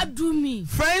though. What do me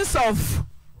friends of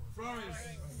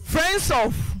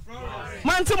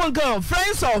Mantum girl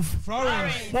friends of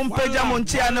mon peja mon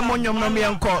tia ne monyom no me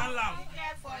enko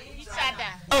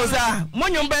oh za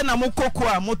monyom be na mokoko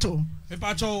a moto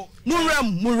Pepacho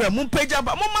Muram Mumpeja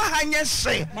ba mama hanye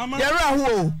se yara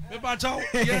ho Pepacho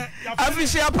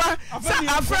Afia pa sa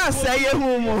afra say ye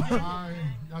hu mo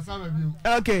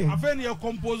okay afeni ye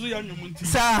compose ya nyomunti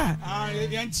sa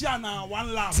yanchi na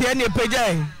one love tie ne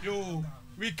peja yo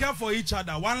we care for each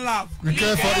other one love we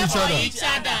care for each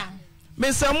other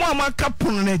me say mo amaka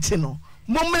pon na chi no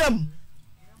momram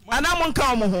ana mo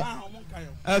nka mo ho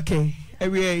okay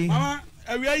ewie mama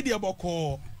ewie de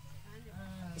boko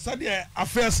Sadia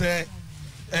affairs ye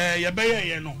beye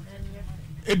ye no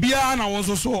ebia na won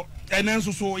so enen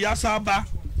so ya saba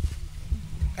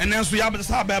enen so ya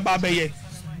saba ba beye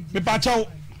me pa chaw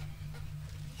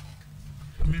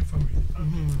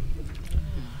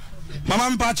mama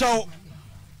me pa chaw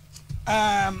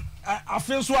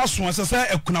affairs so aso se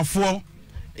ekunafo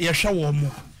ye hwe wo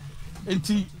mo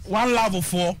enti one love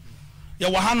for ye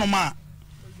wa hanoma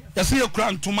ye se ye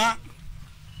kura ntoma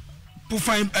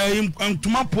fine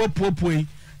ntuma po 80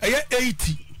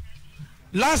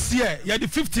 last year ya the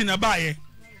 15 abaye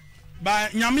ba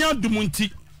nyame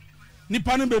adumunti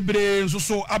nipa no bebre nso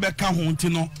so abeka ho nti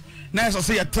no na eso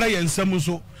se ya tre ensam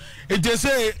so eje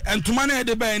se ntuma na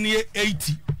de ba ni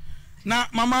 80 na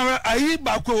mama ayi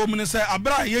ba ko wo mun se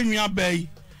abra ye nwia bai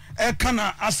e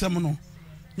kana asem no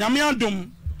nyame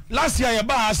adum last year ya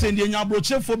ba ase ndi nya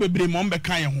brochefo bebre mo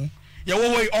mbeka ye ho ya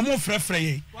wo we omo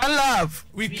frefre one love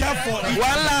we care for each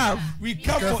one love we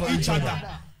care for each other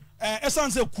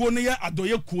esanse kuo ne ya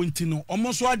adoye kuo nti no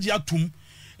omo so age atum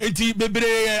enti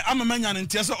bebre amamanya ne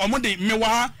ntia se omo de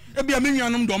mewa e bia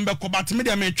mennuanom do mbeko bat me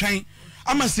de me twen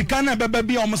ama sika na beba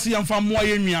bia omo se yemfa moa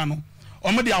ye nwia no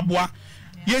omo de aboa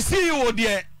yesi wo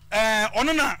de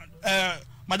ono na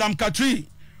madam Katri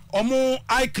omo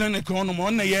eye clinic ono mo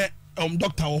na ye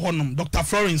doctor wo honom Dr.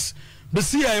 Florence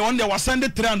Besi ya on there was send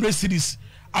 300 cities.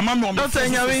 Ama me Dr.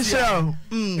 Nyawin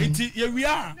enti ye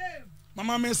wia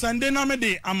mama me sende na me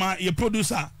de ama ye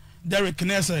producer Derek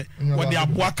Nese what the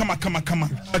aboa kama.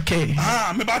 Okay.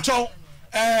 Me ba cho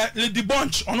Lady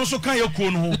Bunch ono so kan ye kuo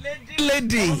no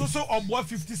lady ono so oboa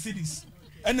 50 cities.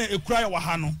 Ene ekura wa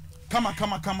ha no kama.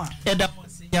 Eda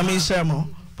Nyawin Shemo.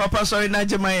 Papa sorry na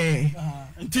jema ye.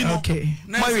 Ntino. Okay.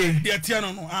 Mawe de tia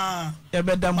no ye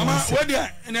beda mo. Mama we de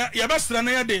ye ba sra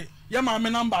na ye de ya ma me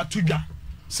number atudwa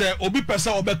se obi pese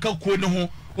obeka kuo ne ho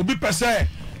obi pese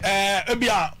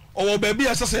ebia owo ba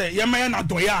bia se ye me na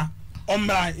doya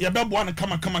omra ye be boa ne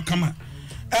kama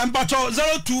bacho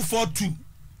 0242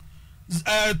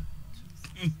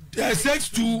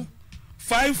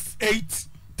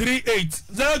 625838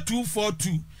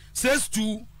 0242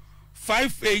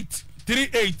 625838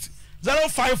 38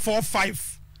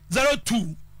 0545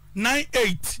 02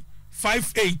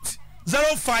 9858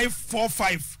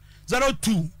 0545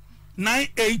 02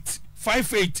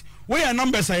 9858. Where your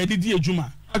numbers are did you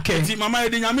juma? Okay. Mama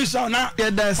Yamisha na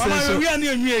Mama we are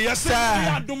near you. Yes,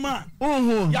 Yaduma.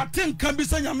 Ya think can be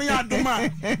saying Yaduma.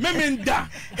 Meminda.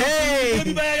 Hey,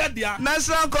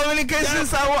 National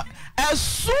Communications are as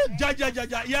soon ja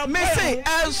missing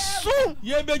as soon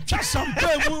ye be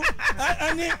champagne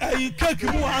any cake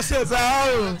mu asese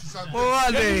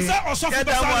obesa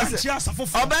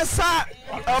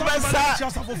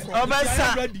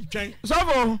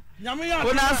sobo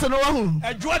una so no hu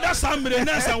ejuada samre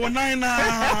na sa wonan na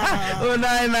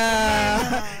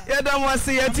ye don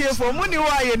wase ye tie fo muni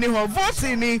wa ye ni ho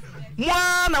vote ni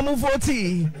mo na mu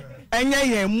vote enye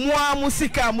ye mo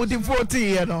musika mu di vote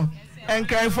ye no and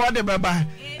cry for the baba.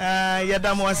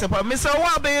 Yadam was a Mr.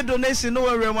 Wabe donation, no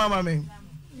worry, mamma me.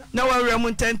 No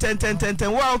worry, 10.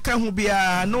 Welcome, who be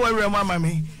a no worry, mamma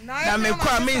me. Now, me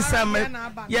call me some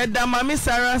Yadamami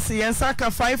Sarasi and Saka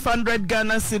 500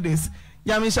 Ghana cedis.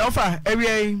 Yamisha offer,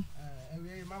 every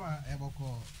Mama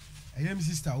Eboko, a young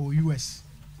sister or US,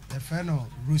 the friend of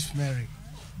Rosemary,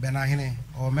 Benahine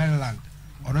or Maryland,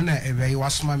 or no, every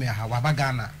was mammy, however,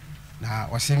 Ghana. Na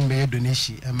wasim me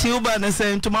donation Tuba na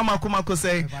say ntuma makoma ko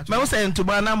say me wo say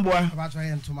ntuma na mboa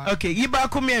okay yiba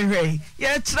ko me hwe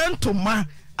ye kire ntuma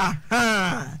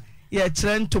aha ye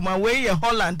kire ntuma we ye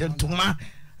Holland ntuma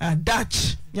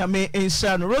Dutch ya me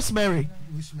inshan Rosemary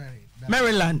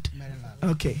Maryland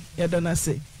okay ya dona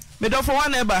say me do for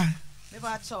one eba me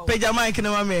ba cho peja mic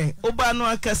na mame oba no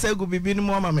akasa gu bibi ni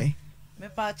mo mame me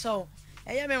pa cho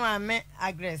eye me mame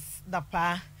aggress da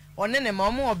pa one ne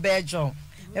mo mo Belgium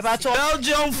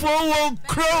Belgium for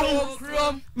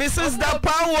Chrome, Mrs.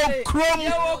 Dapa will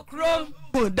Chrome,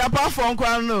 Dapa for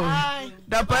Quano,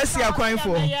 Dapa see a coin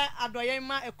for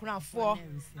Adoyema a crown for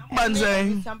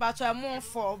Banzai, some more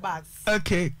 4 bags.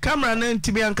 Okay, camera name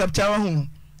to be on capture home.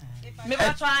 Maybe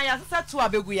I try to a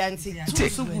big yancy. You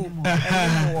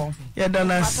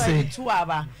don't say 2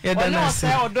 hours. You don't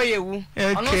say, or do you?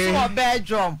 Okay, a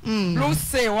bedroom.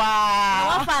 Lucy,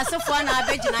 wow, pass for an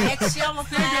average and next year.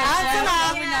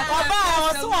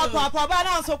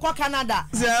 So Canada.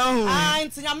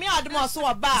 And Yami Admo so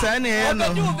a bar.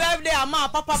 Do birthday,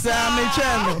 Papa Sammy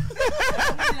Channel.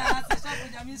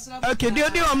 Okay, do you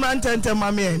do a man tenter,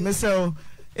 mammy, Miss? A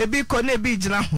big corner beach now.